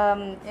আমার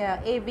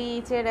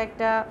এবিএইচের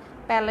একটা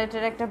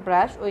প্যালেটের একটা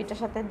ব্রাশ, ওইটার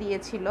সাথে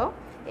দিয়েছিল।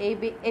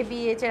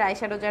 এবিএইচের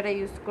আইশ্যাডো যারা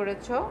ইউজ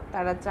করেছো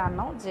তারা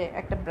জানো যে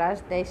একটা ব্রাশ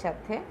দেয়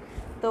সাথে।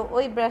 তো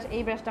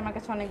এই ব্রাশটা আমার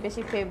কাছে অনেক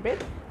বেশি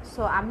ফেভারিট।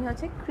 সো আমি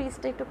হচ্ছে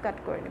ক্রিজটা একটু কাট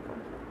করে নেব।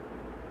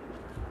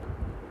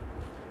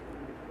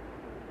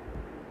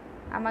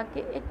 আমাকে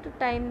একটু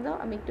টাইম দাও,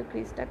 আমি একটু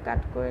ক্রিজটা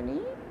কাট করে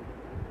নিই।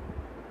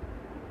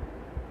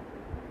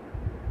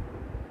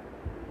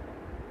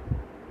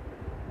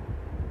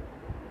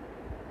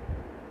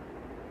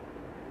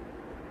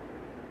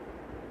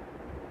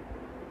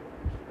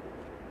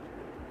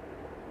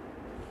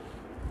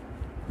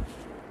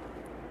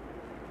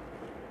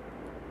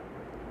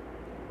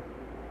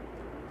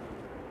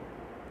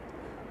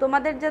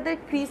 তোমাদের যাদের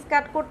ক্রিজ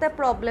কাট করতে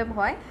প্রবলেম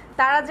হয়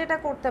তারা যেটা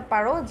করতে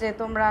পারো যে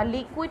তোমরা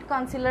লিকুইড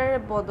কনসিলারের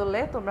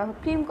বদলে তোমরা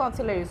ক্রিম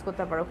কনসিলার ইউজ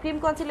করতে পারো। ক্রিম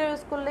কনসিলার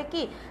ইউজ করলে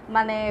কি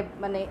মানে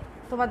মানে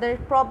তোমাদের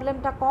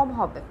প্রবলেমটা কম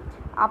হবে।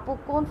 আপু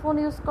কোন ফোন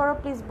ইউজ করো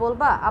প্লিজ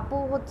বলবা? আপু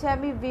হচ্ছে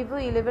আমি ভিভো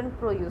 11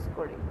 প্রো ইউজ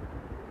করি।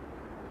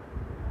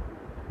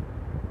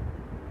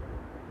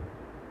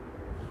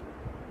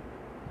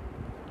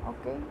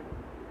 ওকে,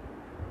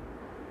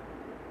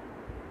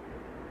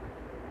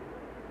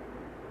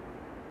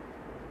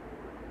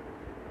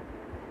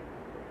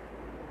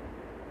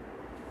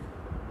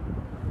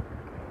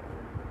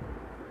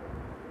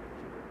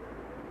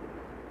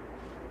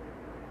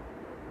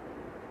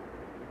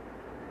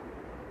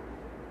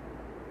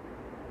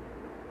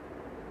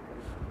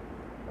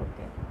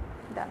 ওকে,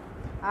 ডান।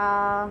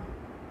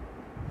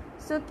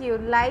 সো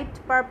কিউট, লাইট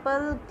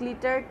পার্পল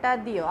গ্লিটারটা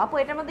দিও। আপু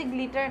এটার মধ্যে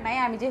গ্লিটার নাই,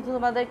 আমি যেহেতু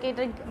তোমাদেরকে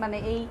এটা মানে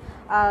এই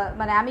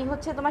মানে আমি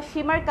হচ্ছে তোমার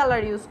শিমার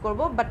কালার ইউজ করব,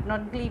 বাট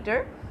নট গ্লিটার।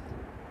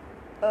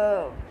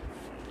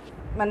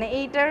 মানে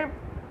এইটার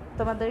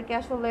তোমাদেরকে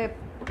আসলে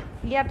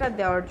ইয়াটা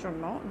দেওয়ার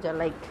জন্য যে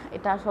লাইক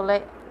এটা আসলে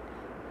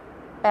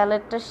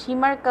প্যালেটটা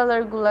শিমার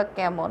কালারগুলো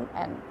কেমন।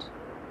 অ্যান্ড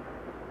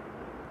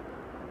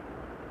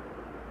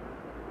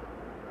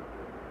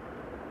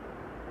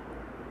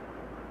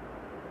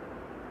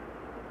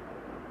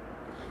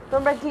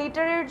তোমরা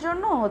গ্লিটারের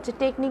জন্য হচ্ছে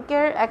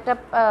টেকনিকের একটা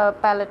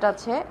প্যালেট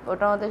আছে,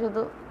 ওটার মধ্যে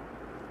শুধু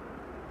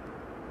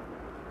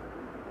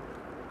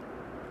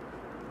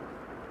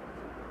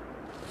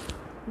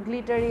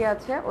গ্লিটারই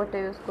আছে, ওটা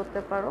ইউজ করতে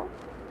পারো।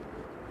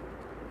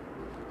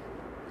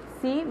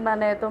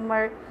 মানে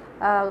তোমার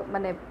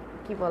মানে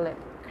কি বলে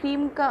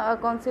ক্রিম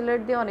কনসিলার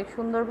দিয়ে অনেক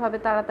সুন্দরভাবে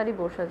তাড়াতাড়ি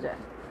বসে যায়।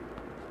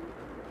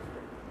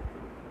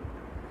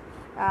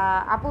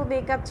 আপু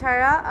মেকআপ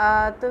ছাড়া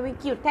তুমি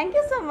cute. Thank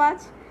you so much.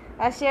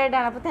 Share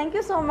done আপু, থ্যাংক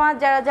ইউ সো মাচ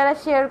যারা যারা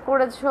শেয়ার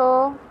করেছো।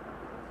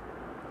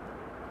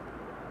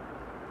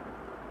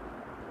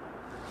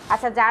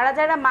 আচ্ছা, যারা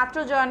যারা মাত্র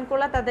জয়েন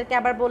করলা তাদেরকে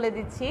আবার বলে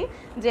দিচ্ছি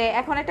যে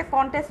এখন একটা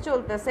কন্টেস্ট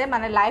চলতেছে,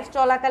 মানে লাইভ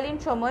চলাকালীন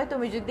সময়ে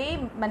তুমি যদি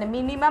মানে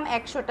মিনিমাম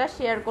 100টা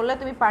শেয়ার করলে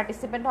তুমি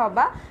পার্টিসিপেন্ট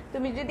হবা।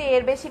 তুমি যদি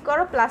এর বেশি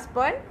করো প্লাস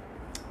পয়েন্ট,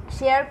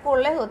 শেয়ার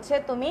করলে হচ্ছে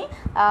তুমি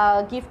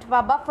গিফট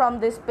পাবা from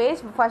this page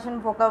fashion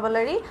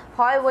vocabulary,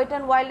 হয় ওয়েট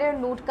অ্যান্ড ওয়াইল্ডের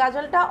নুড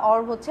কাজলটা অর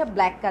হচ্ছে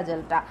ব্ল্যাক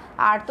কাজলটা।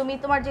 আর তুমি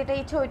তোমার যেটা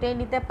ইচ্ছে ওইটাই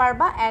নিতে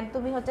পারবা। অ্যান্ড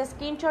তুমি হচ্ছে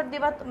স্ক্রিনশট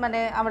দিবা, মানে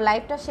আমার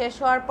লাইভটা শেষ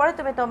হওয়ার পরে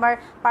তুমি তোমার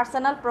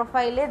পার্সোনাল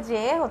প্রোফাইলে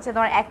যে হচ্ছে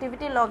তোমার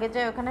অ্যাক্টিভিটি লগে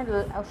যায়, ওখানে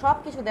সব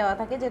কিছু দেওয়া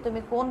থাকে যে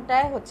তুমি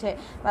কোনটায় হচ্ছে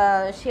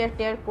শেয়ার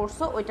টেয়ার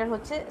করছো, ওইটার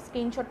হচ্ছে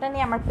স্ক্রিনশটটা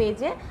নিয়ে আমার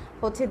পেজে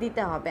হচ্ছে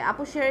দিতে হবে।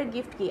 আপু শেয়ারের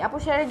গিফট কি? আপু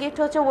শেয়ারের গিফট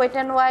হচ্ছে wait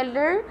and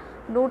ওয়াইল্ডের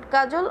nude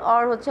Kajal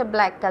or হচ্ছে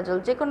ব্ল্যাক কাজল,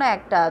 যে কোনো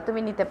একটা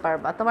তুমি নিতে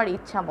পারবা তোমার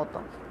ইচ্ছা মতো।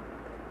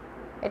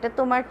 এটা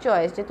তোমার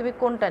চয়েস যে তুমি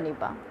কোনটা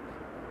নিবা।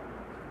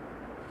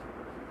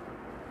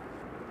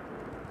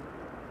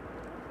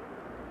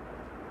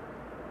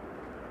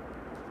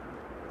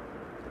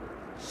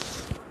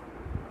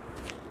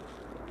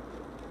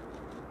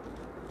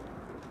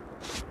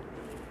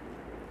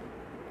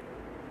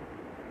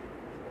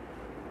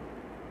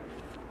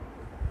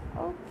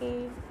 ওকে,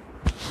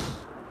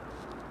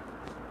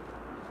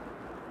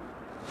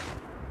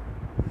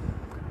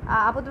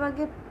 আপু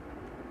তোমাকে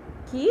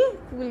কি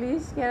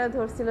পুলিশ কেন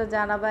ধরছিল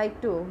জানাবা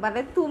একটু? মানে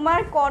তোমার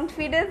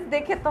কনফিডেন্স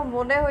দেখে তো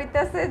মনে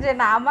হইতেছে যে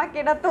না আমাকে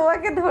না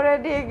তোমাকে ধরে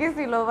নিয়ে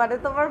গেছিল। মানে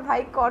তোমার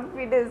ভাই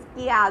কনফিডেন্স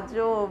কি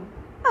আজব!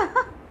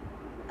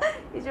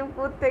 এসব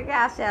কোত্থেকে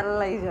আসে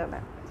আল্লাহ জানে।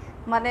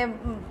 মানে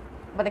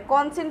মানে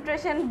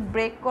কনসেন্ট্রেশন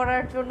ব্রেক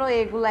করার জন্য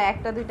এগুলা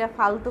একটা দুইটা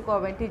ফালতু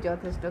কমেন্টই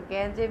যথেষ্ট।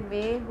 কেন যে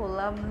মেয়ে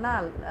হলাম না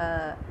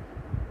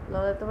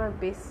ললা তোমার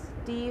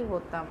বেস্টি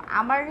হতাম।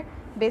 আমার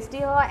বেস্টি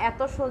হওয়া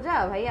এত সোজা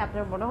ভাই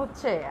আপনার মনে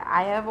হচ্ছে?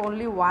 I have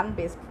only one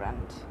best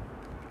friend.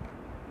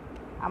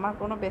 আমার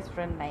কোনো বেস্ট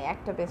ফ্রেন্ড নাই,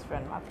 একটা বেস্ট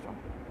ফ্রেন্ড মাত্র।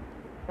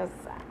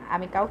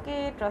 আমি কাউকে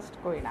ট্রাস্ট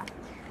করি না।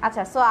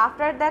 আচ্ছা, সো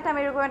আফটার দ্যাট আমি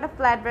এরকম একটা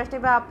ফ্ল্যাট ব্রাশ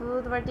বা আপু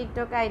তোমার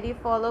টিকটক আইডি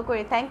ফলো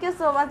করি। থ্যাংক ইউ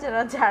সো মাচ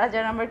যারা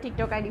যারা আমার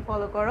টিকটক আইডি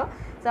ফলো করো।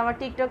 সো আমার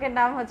টিকটকের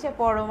নাম হচ্ছে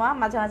পরমা।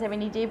 মাঝে মাঝে আমি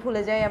নিজেই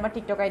ভুলে যাই আমার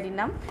টিকটক আইডির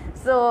নাম।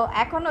 সো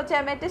এখন হচ্ছে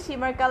আমি একটা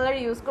শিমার কালার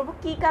ইউজ করবো।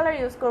 কী কালার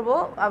ইউজ করবো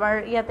আমার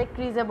ইয়াতে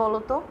ক্রিজে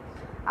বলো তো?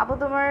 আপু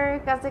তোমার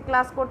কাছে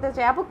ক্লাস করতে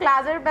চাই। আপু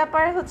ক্লাসের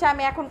ব্যাপারে হচ্ছে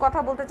আমি এখন কথা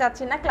বলতে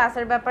চাচ্ছি না।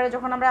 ক্লাসের ব্যাপারে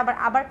যখন আমরা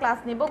আবার ক্লাস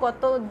নিব,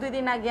 গত 2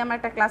 দিন আগে আমার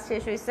একটা ক্লাস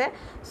শেষ হয়েছে।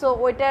 সো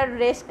ওইটার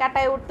রেস্ট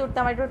কাটায় উঠতে উঠতে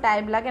আমার একটু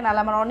টাইম লাগে,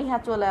 নাহলে আমার অনীহা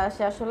চলে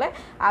আসে। আসলে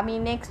আমি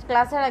নেক্সট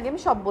ক্লাসের আগে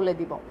আমি সব বলে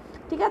দিব,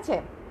 ঠিক আছে?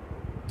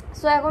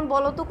 সো এখন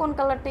বলো তো কোন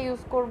কালারটা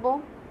ইউজ করব?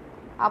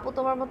 আপু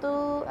তোমার মতো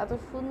এত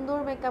সুন্দর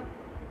মেকআপ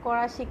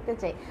করা শিখতে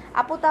চাই।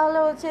 আপু তাহলে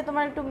হচ্ছে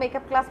তোমার একটু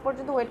মেকআপ ক্লাস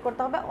পর্যন্ত ওয়েট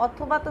করতে হবে,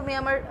 অথবা তুমি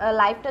আমার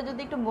লাইফটা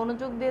যদি একটু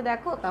মনোযোগ দিয়ে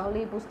দেখো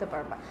তাহলেই বুঝতে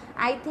পারবা।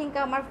 আই থিঙ্ক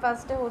আমার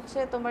ফার্স্টে হচ্ছে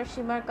তোমার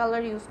শিমার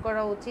কালার ইউজ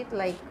করা উচিত।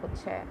 লাইক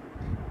হচ্ছে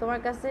তোমার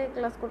কাছে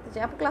ক্লাস করতে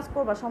চাই। আপু ক্লাস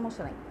করবা,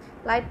 সমস্যা নাই।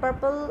 Light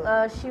purple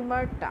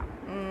শিমারটা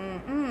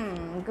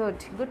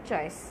good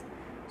choice.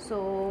 So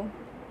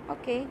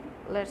okay,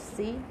 let's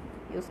see,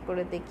 use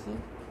করে দেখি।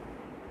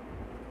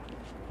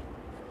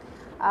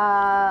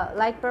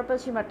 লাইট পার্পল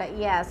শিমারটা,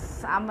 ইয়াস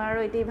আমার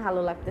ওইটাই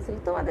ভালো লাগতেছিল।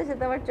 তোমাদের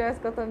সাথে আমার চয়েস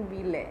কত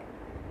মিলে।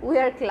 We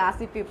are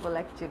classy people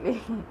actually.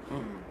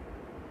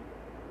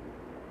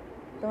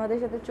 তোমাদের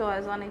সাথে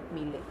চয়েস অনেক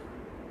মিলে।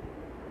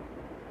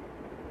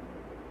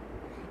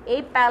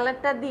 এই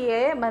প্যালেটটা দিয়ে,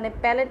 মানে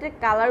প্যালেটের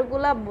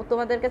কালারগুলা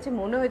তোমাদের কাছে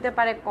মনে হইতে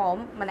পারে কম,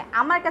 মানে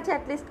আমার কাছে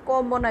অ্যাটলিস্ট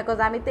কম মনে হয়, বিকজ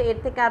আমি তো এর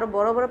থেকে আরও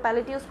বড় বড়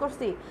প্যালেট ইউজ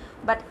করছি।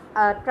 বাট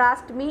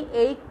ট্রাস্ট মি,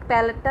 এই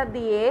প্যালেটটা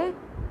দিয়ে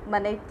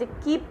মানে যে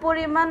কী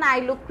পরিমাণ আই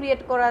লুক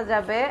ক্রিয়েট করা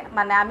যাবে,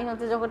 মানে আমি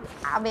হচ্ছে যখন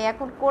আমি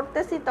এখন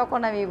করতেছি তখন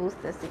আমি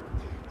বুঝতেছি।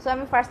 সো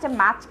আমি ফার্স্টে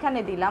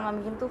মাঝখানে দিলাম,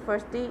 আমি কিন্তু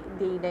ফার্স্টেই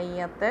দিই নাই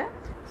ইয়াতে।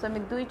 সো আমি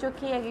 2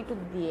 চোখেই আগে একটু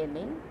দিয়ে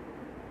নিই।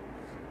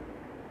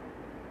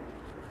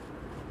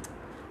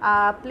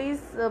 প্লিজ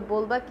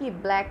বলবা কি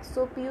ব্ল্যাক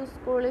সোপ ইউজ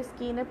করলে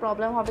স্কিনে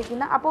প্রবলেম হবে কি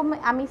না? আপু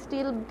আমি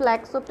স্টিল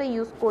ব্ল্যাক সোপটা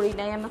ইউজ করি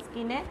নাই আমার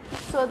স্কিনে,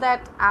 সো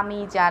দ্যাট আমি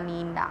জানি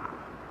না।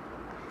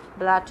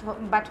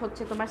 বাট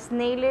হচ্ছে তোমার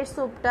স্নেইলের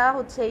সোপটা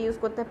হচ্ছে ইউজ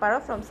করতে পারো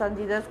ফ্রম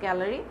সঞ্জিদাস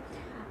গ্যালারি।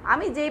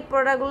 আমি যেই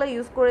প্রোডাক্টগুলো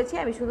ইউজ করেছি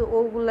আমি শুধু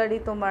ওগুলারই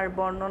তোমার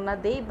বর্ণনা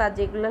দেই, বা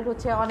যেগুলোর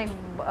হচ্ছে অনেক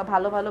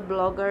ভালো ভালো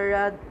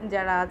ব্লগাররা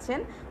যারা আছেন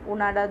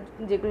ওনারা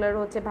যেগুলোর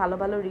হচ্ছে ভালো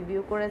ভালো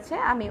রিভিউ করেছে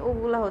আমি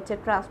ওগুলো হচ্ছে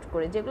ট্রাস্ট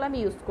করি। যেগুলো আমি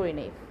ইউজ করি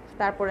নাই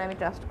তারপরে আমি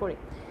ট্রাস্ট করি,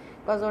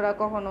 বিকজ ওরা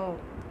কখনো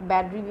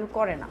ব্যাড রিভিউ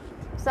করে না।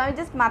 সো আমি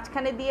জাস্ট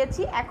মাঝখানে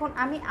দিয়েছি। এখন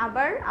আমি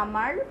আবার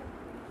আমার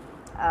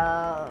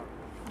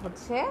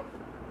হচ্ছে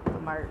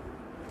তোমার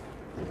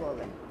কি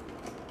বলে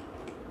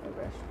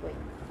ব্রাশ কই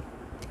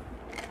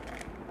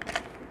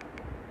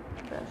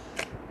ব্রাশ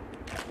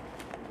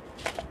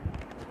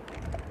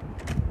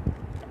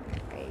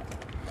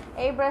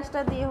এই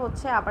ব্রাশটা দিয়ে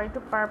হচ্ছে আবার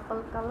একটু পার্পল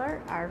কালার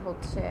আর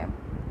হচ্ছে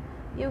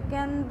ইউ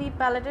ক্যান বি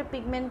প্যালেটের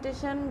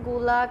পিগমেন্টেশন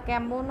গুলা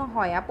কেমন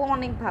হয়? আপু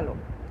অনেক ভালো।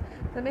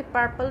 তো আমি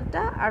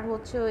পার্পলটা আর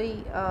হচ্ছে ওই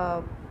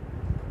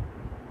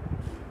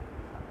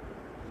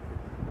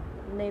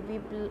নেভি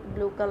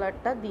ব্লু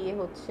কালারটা দিয়ে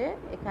হচ্ছে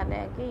এখানে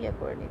আগে ইয়ে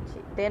করে নিচ্ছি,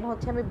 দেন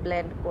হচ্ছে আমি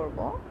ব্লেন্ড করব।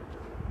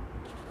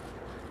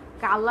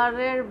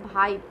 কালারের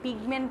ভাই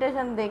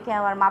পিগমেন্টেশন দেখে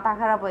আমার মাথা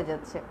খারাপ হয়ে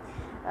যাচ্ছে।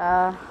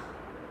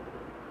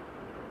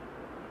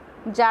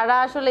 যারা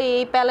আসলে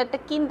এই প্যালেটটা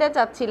কিনতে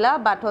চাচ্ছিলা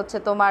বাট হচ্ছে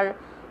তোমার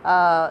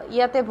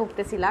ইয়াতে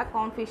ভুগতেছিলা,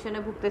 কনফিউশনে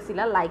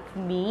ভুগতেছিলা লাইক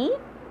মি,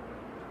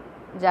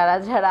 যারা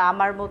যারা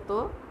আমার মতো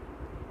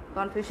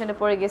কনফিউশনে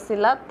পড়ে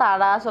গেছিলা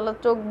তারা আসলে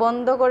চোখ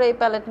বন্ধ করে এই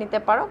প্যালেট নিতে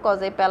পারো, কজ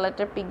এই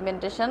প্যালেটের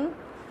পিগমেন্টেশন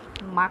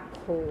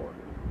মাখন।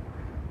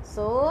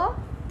 সো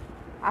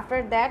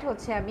আফটার দ্যাট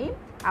হচ্ছে আমি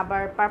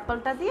আবার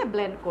পার্পলটা দিয়ে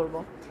ব্লেন্ড করব।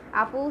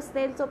 আপু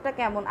স্নেল সোপটা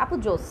কেমন? আপু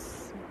জোস,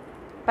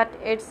 বাট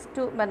ইটস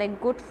টু মানে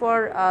গুড ফর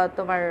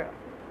তোমার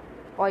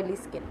অয়েলি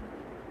স্কিন।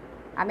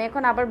 আমি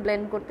এখন আবার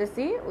ব্লেন্ড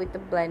করতেছি with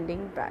blending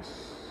brush.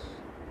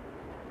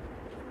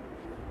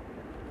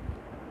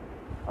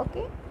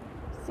 Okay,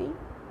 C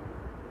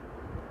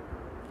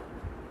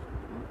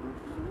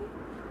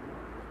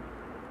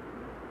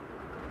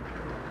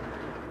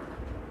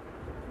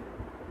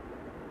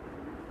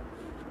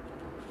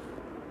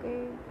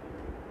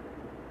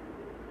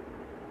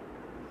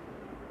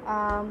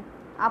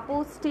আপু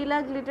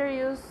স্টিলার গ্লিটার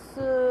ইউজ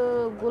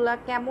গুলা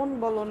কেমন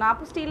বলো না?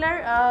 আপু স্টিলার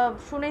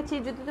শুনেছি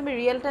যদি তুমি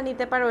রিয়েলটা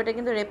নিতে পারো, ওটা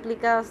কিন্তু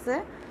রেপ্লিকা আছে,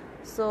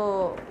 সো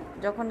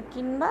যখন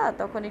কিনবা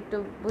তখন একটু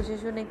বুঝে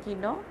শুনে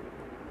কিনো,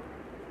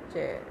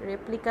 যে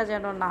রেপ্লিকা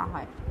যেন না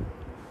হয়,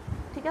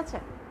 ঠিক আছে?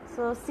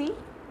 সো সি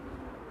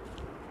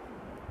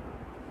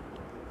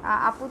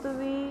আপু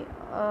তুমি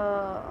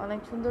অনেক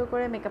সুন্দর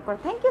করে মেকআপ করো,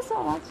 থ্যাংক ইউ সো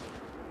মাচ।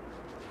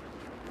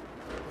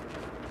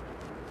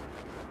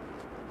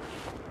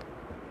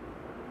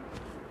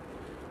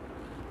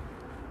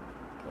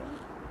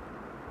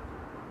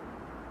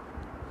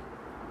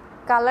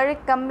 কালারের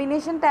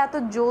কম্বিনেশনটা এত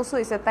জোস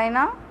হয়েছে, তাই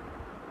না?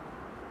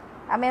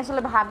 আমি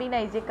আসলে ভাবি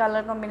নাই যে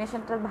কালার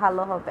কম্বিনেশনটা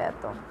ভালো হবে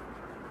এত।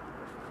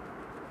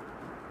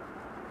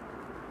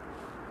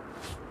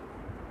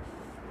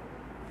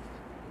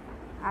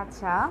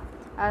 আচ্ছা,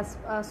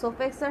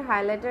 সোফেক্সের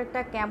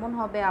হাইলাইটারটা কেমন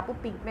হবে আপু?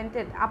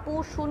 পিগমেন্টেড? আপু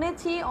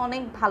শুনেছি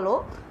অনেক ভালো,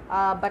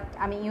 বাট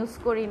আমি ইউজ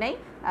করি নাই,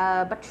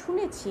 বাট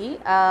শুনেছি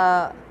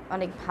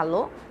অনেক ভালো।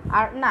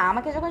 আর না,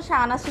 আমাকে যখন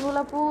শাহানা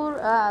শিমুলাপুর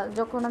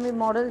যখন আমি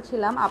মডেল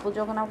ছিলাম, আপু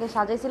যখন আমাকে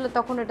সাজাইছিল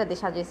তখন ওটা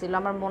দিয়ে সাজিয়েছিল,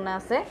 আমার মনে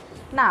আছে।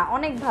 না,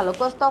 অনেক ভালো,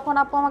 কজ তখন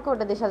আপু আমাকে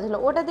ওটা দিয়ে সাজিয়েছিল,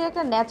 ওটা দিয়ে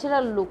একটা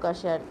ন্যাচারাল লুক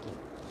আসে আর কি।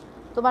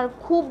 তোমার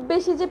খুব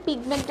বেশি যে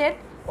পিগমেন্টেড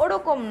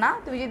ওরকম না,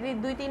 তুমি যদি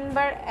 2-3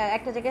 বার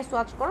একটা জায়গায়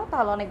সোয়াচ করো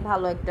তাহলে অনেক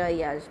ভালো একটা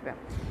ইয়ে আসবে।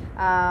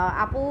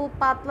 আপু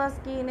পাতলা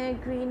স্কিনে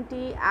green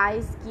tea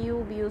ice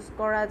cube use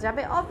করা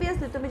যাবে?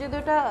 অবভিয়াসলি তুমি যদি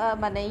ওটা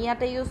মানে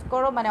ইয়াটা ইউজ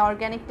করো, মানে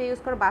অর্গ্যানিকটা ইউজ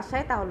করো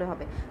বাসায়, তাহলে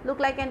হবে। Look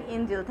like an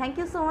Angel, thank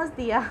you so much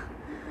দিয়া।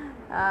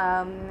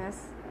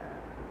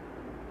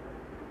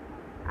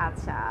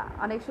 আচ্ছা,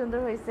 অনেক সুন্দর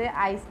হয়েছে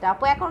আইসটা।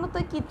 আপু এখনও তো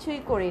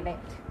কিচ্ছুই করি নাই,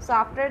 সো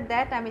আফটার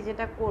দ্যাট আমি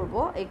যেটা করব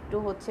একটু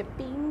হচ্ছে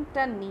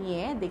পিঙ্কটা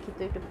নিয়ে দেখি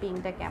তো একটু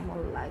পিঙ্কটা কেমন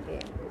লাগে,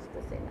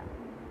 বুঝতেছি না।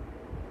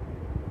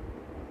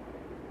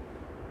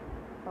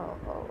 ও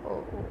ও ও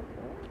ও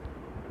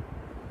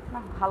না,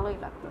 ভালোই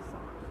লাগতেছে।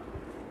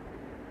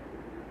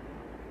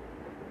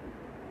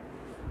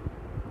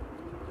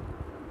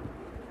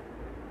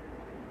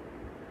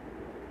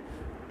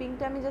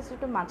 পিঙ্কটা আমি জাস্ট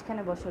একটু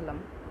মাঝখানে বসালাম,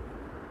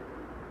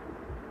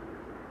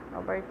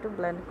 আবার একটু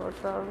ব্লেন্ড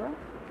করতে হবে।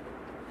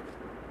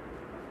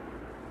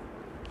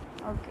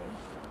 ওকে,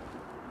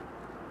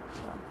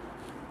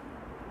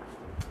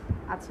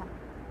 আচ্ছা।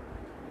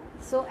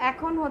 সো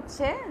এখন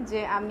হচ্ছে যে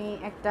আমি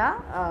একটা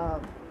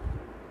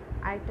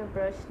আরেকটা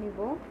ব্রাশ নিব,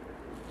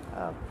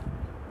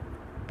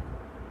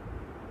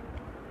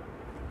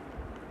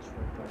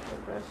 ছোট একটা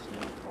ব্রাশ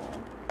নিব।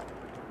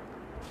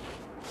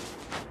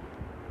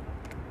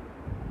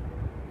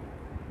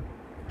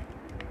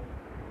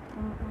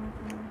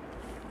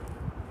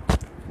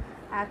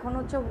 এখন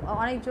হচ্ছে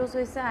অনেক জোস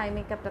হয়েছে আই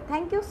মেকআপটা,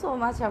 থ্যাংক ইউ সো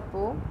মাচ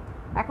আপু।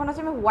 এখন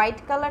হচ্ছে আমি হোয়াইট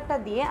কালারটা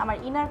দিয়ে আমার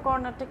ইনার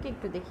কর্নারটাকে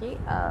একটু দেখি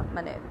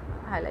মানে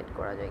হাইলাইট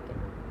করা যায়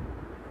কিনা।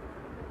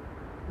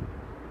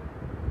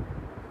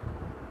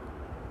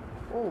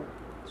 ও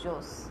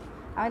জোস,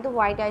 আমি তো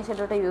হোয়াইট আই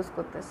শ্যাডোটা ইউজ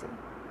করতেছি।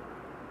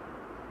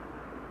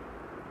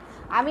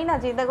 আমি না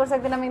চিন্তা করছি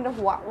একদিন আমি একটা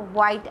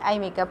হোয়াইট আই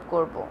মেকআপ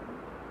করব,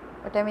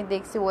 ওটা আমি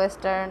দেখছি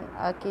ওয়েস্টার্ন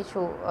কিছু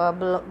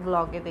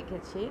ব্লগে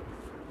দেখেছি,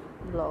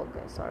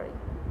 ব্লগে, sorry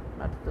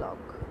not blog.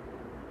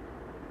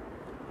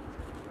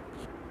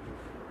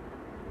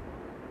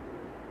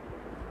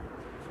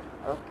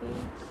 Okay,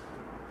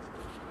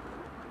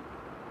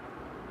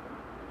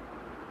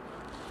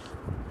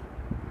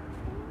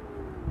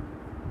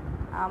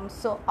 I'm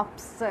so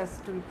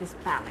obsessed with this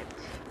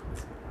palette.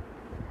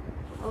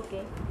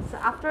 Okay, so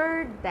after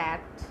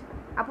that,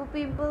 আপু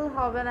পিম্পল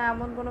হবে না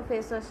এমন কোনো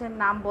ফেস ওয়াশের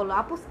নাম বলো।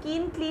 আপু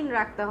স্কিন ক্লিন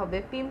রাখতে হবে,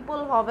 পিম্পল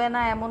হবে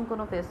না এমন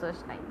কোনো ফেস ওয়াশ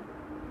নাই।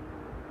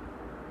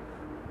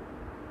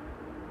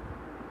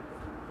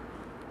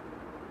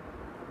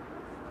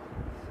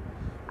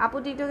 আপু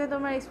টিকটকে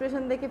তোমার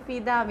এক্সপ্রেশন দেখে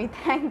ফিদা আমি,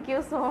 থ্যাংক ইউ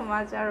সো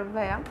মাচ আরব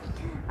ভাইয়া।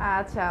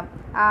 আচ্ছা,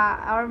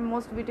 hour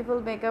most beautiful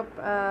makeup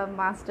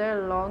master,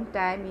 long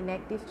time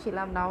inactive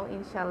ছিলাম, নাও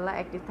ইনশাল্লাহ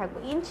অ্যাক্টিভ থাকবো,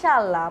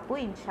 ইনশাল্লাহ আপু,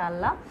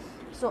 ইনশাল্লাহ।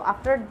 সো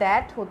আফটার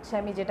দ্যাট হচ্ছে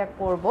আমি যেটা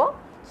করব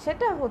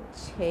সেটা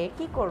হচ্ছে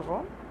কি করব,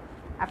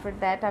 আফটার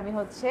দ্যাট আমি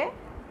হচ্ছে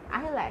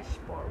আইল্যাশ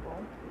পরব।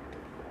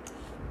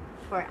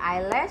 ফর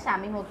আইল্যাশ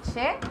আমি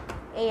হচ্ছে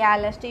এই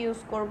আইল্যাশটা ইউজ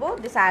করব।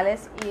 This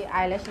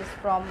eyelash is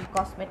from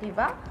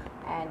কসমেটিভা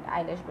and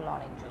আইল্যাশগুলো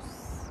অনেক জুস।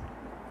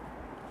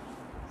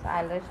 সো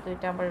আইল্যাশ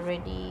দুইটা আমার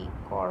রেডি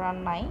করার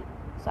নাই।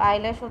 সো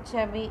আইল্যাশ হচ্ছে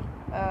আমি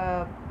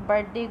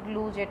বার্থডে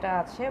গ্লু যেটা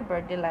আছে,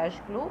 বার্থডে ল্যাশ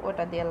গ্লু,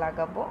 ওটা দিয়ে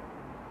লাগাবো।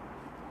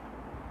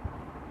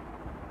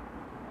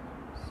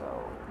 সো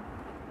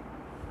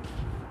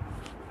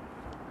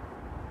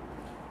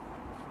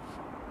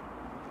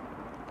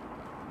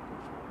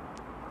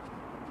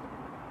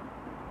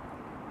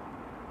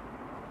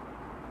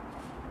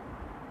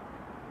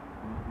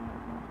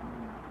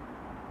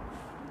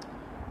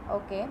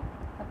ওকে,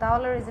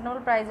 তাহলে রিজনেবল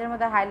প্রাইসের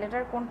মধ্যে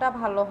হাইলাইটার কোনটা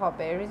ভালো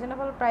হবে?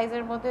 রিজনেবল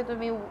প্রাইসের মধ্যে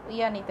তুমি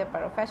নিতে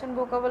পারো, ফ্যাশন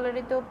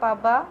ভোকাবুলারিতেও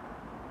পাবা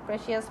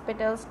প্রেশিয়াস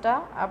পেটালসটা,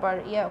 আবার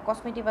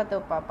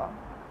কসমেটিভাতেও পাবা।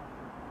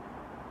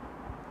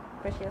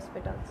 প্রেশিয়াস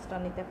পেটালসটা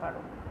নিতে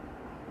পারো,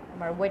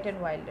 আবার wait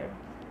and ওয়াইল্ডের।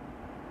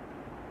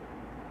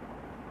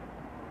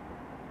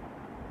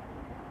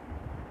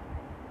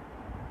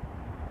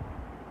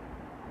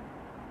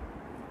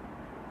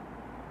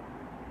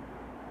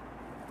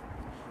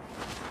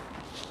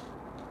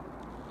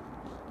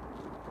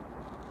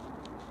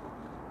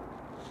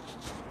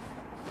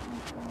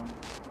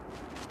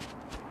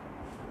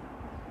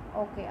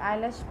 Okay,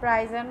 eyelash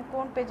price and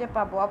কোন পেজে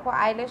পাবো আপু?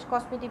 আইল্যাশ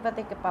কসমেটিভা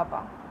থেকে পাবা।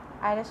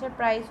 আইল্যাশের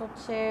প্রাইস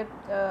হচ্ছে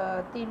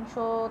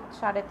 300,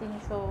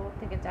 350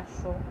 থেকে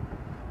 400।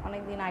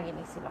 অনেক দিন আগে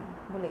নিয়েছিলাম,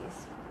 ভুলে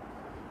গেছি।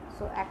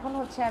 সো এখন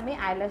হচ্ছে আমি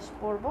আইল্যাশ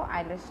পরবো।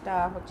 আইল্যাশটা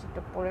হচ্ছে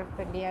একটু পরে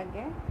ফেলি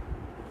আগে।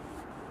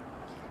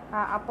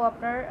 আপু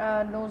আপনার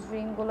নোজ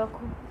রিংগুলো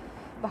খুব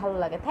ভালো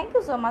লাগে, থ্যাংক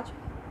ইউ সো মাচ।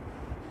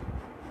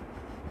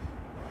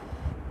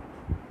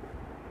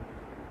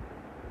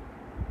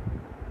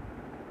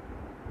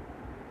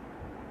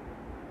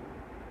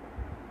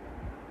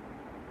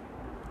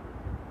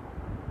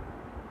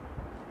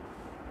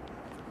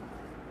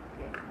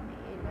 আমি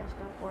এই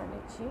ল্যাশটা পরে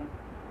নিচ্ছি।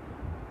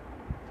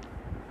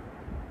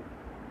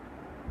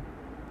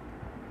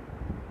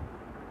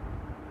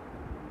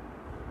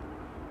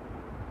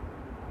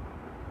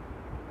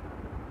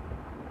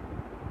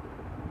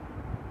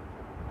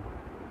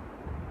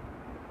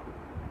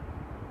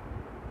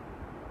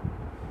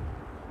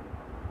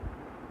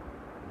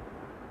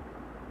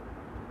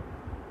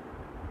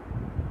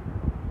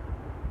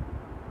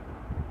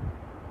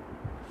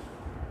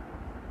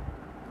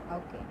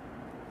 ওকে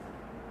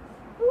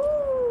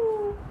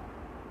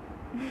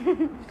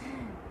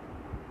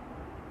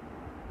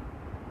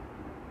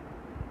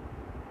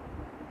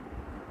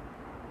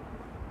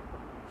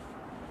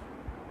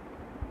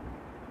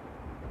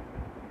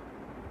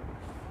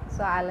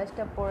সো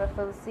আইল্যাশটা পরে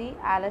ফেলছি।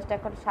 আইল্যাশটা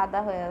এখন সাদা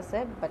হয়ে আছে,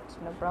 বাট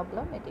নো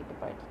প্রবলেম, এটা একটু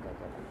পরে ঠিক হয়ে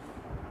যাবে।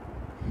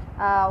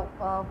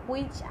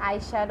 Which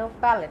eyeshadow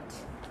palette?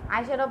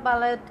 Eyeshadow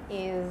palette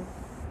is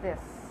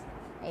this,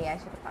 এই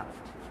আইশ্যাডো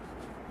প্যালেট।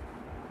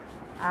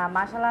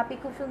 মাশাআল্লাহ আপনি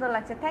খুব সুন্দর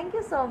লাগছে, থ্যাংক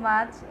ইউ সো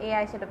মাচ। এই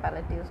আইশ্যাডো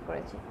প্যালেট ইউজ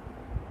করেছি,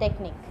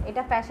 টেকনিক।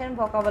 এটা ফ্যাশন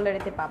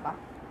ভোকাবুলারিতে পাবা,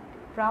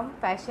 ফ্রম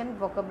ফ্যাশন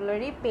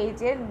ভোকাবুলারি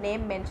পেজের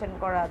নেম মেনশন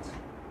করা আছে।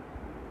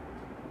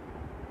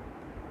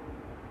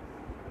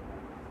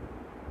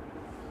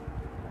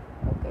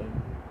 ওকে,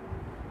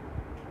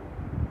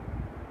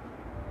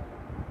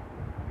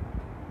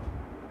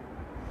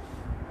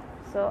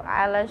 সো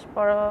আইল্যাশ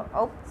পরা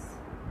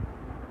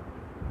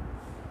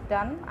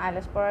ডান,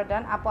 আইল্যাশ পরা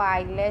ডান। আপু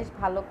আইল্যাশ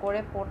ভালো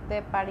করে পড়তে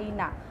পারি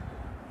না।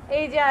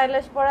 এই যে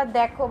আইল্যাশ পরা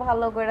দেখো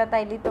ভালো করে,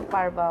 তাইলেই তো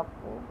পারবা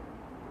আপু।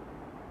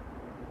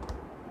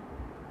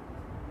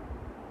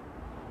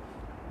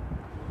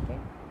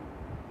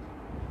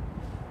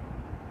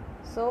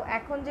 সো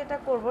এখন যেটা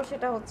করব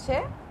সেটা হচ্ছে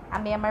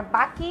আমি আমার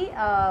বাকি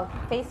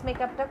ফেস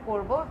মেকআপটা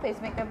করব। ফেস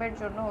মেকআপের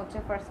জন্য হচ্ছে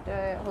ফার্স্ট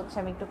হচ্ছে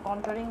আমি একটু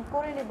কন্টুরিং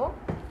করে নেব।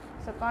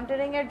 সো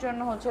কন্টুরিংয়ের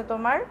জন্য হচ্ছে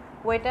তোমার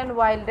ওয়েট অ্যান্ড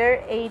ওয়াইল্ডের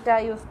এইটা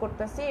ইউজ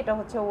করতেছি। এটা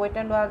হচ্ছে ওয়েট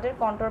অ্যান্ড ওয়াইল্ডের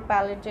কন্ট্রোর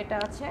প্যালেট যেটা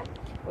আছে,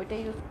 ওইটা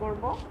ইউজ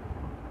করব।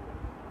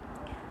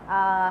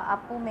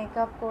 আপু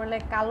মেকআপ করলে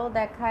কালো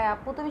দেখায়।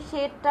 আপু তুমি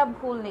শেডটা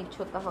ভুল নিচ্ছ,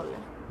 তাহলে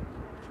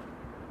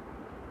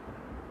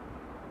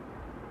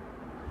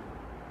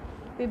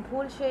তুমি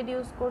ভুল শেড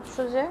ইউজ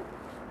করছো যে।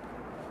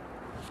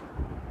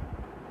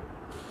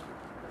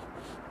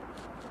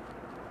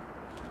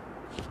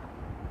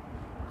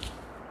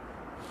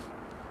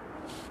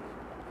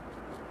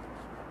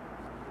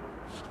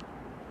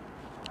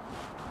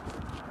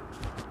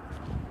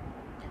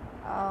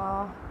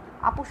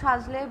 আপু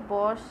সাজলে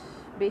বয়স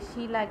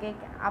বেশি লাগে।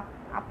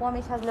 আপু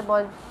আমি সাজলে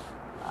বয়স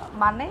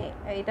মানে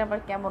এটা আবার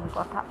কেমন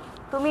কথা?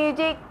 তুমি এই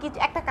যে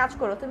একটা কাজ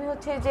করো, তুমি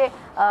হচ্ছে যে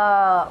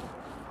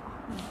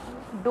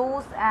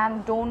ডুস অ্যান্ড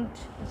ডোন্ট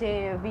যে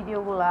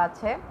ভিডিওগুলো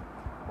আছে,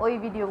 ওই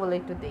ভিডিওগুলো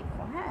একটু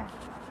দেখো, হ্যাঁ?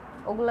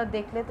 ওগুলো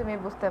দেখলে তুমি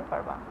বুঝতে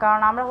পারবা।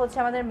 কারণ আমরা হচ্ছে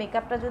আমাদের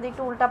মেকআপটা যদি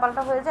একটু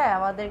উল্টাপাল্টা হয়ে যায়,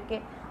 আমাদেরকে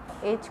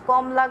এজ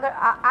কম লাগার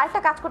আরেকটা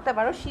কাজ করতে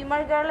পারো।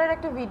 শিমার গার্লের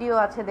একটা ভিডিও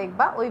আছে,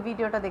 দেখবা, ওই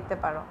ভিডিওটা দেখতে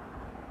পারো।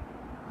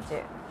 যে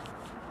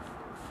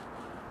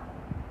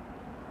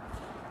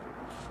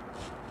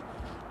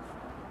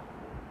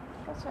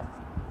আচ্ছা,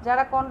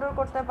 যারা কন্ট্রোল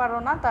করতে পারো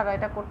না তারা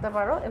এটা করতে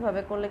পারো।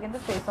 এভাবে করলে কিন্তু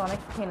ফেস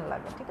অনেক থিন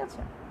লাগে, ঠিক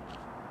আছে?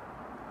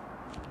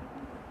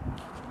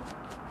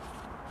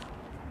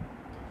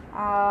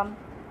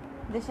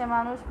 দেশে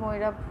মানুষ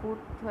ময়রা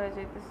ভূত হয়ে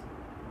যাইতেছে,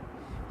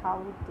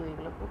 ফালতু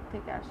এগুলো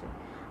কোত্থেকে আসে?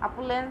 আপু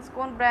লেন্স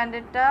কোন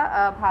ব্র্যান্ডেরটা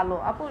ভালো?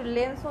 আপু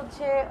লেন্স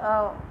হচ্ছে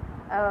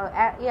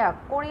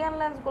কোরিয়ান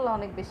লেন্সগুলো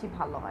অনেক বেশি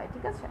ভালো হয়,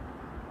 ঠিক আছে,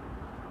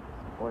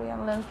 কোরিয়ান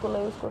লেন্সগুলো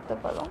ইউজ করতে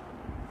পারো।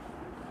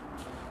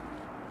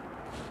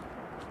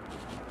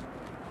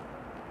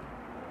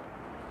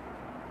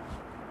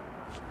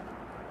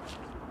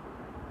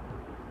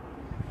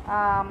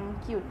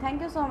 Cute, thank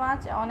you so much,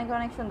 অনেক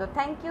অনেক সুন্দর,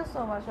 থ্যাংক ইউ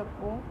সো মাচ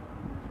আপু।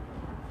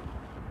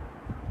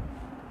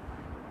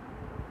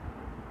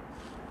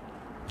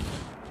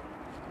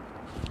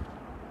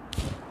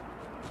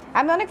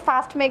 আমি অনেক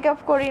ফাস্ট মেকআপ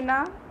করি না,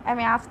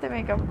 আমি আস্তে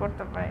মেকআপ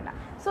করতে পারি না,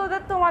 সো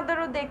দ্যাট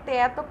তোমাদেরও দেখতে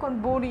এতক্ষণ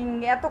বোরিং,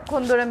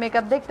 এতক্ষণ ধরে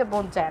মেকআপ দেখতে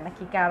মন চায়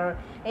নাকি? কারণ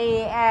এই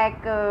এক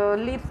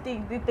লিপস্টিক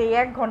দিতে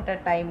 1 ঘন্টা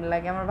টাইম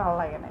লাগে, আমার ভালো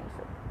লাগে না এইসব।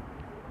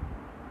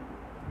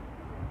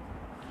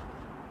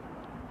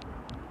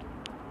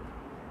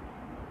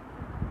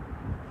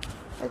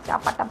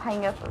 চাপাটা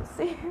ভাঙা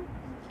ফেলছি।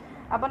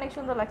 আপু অনেক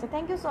সুন্দর লাগছে,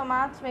 thank you so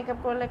much. Makeup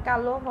করলে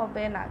কালো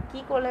হবে না? কি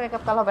করলে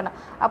মেকআপ কালো হবে না?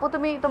 আপু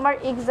তুমি তোমার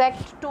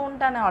এক্স্যাক্ট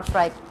টোনটা নেওয়ার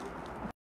ট্রাই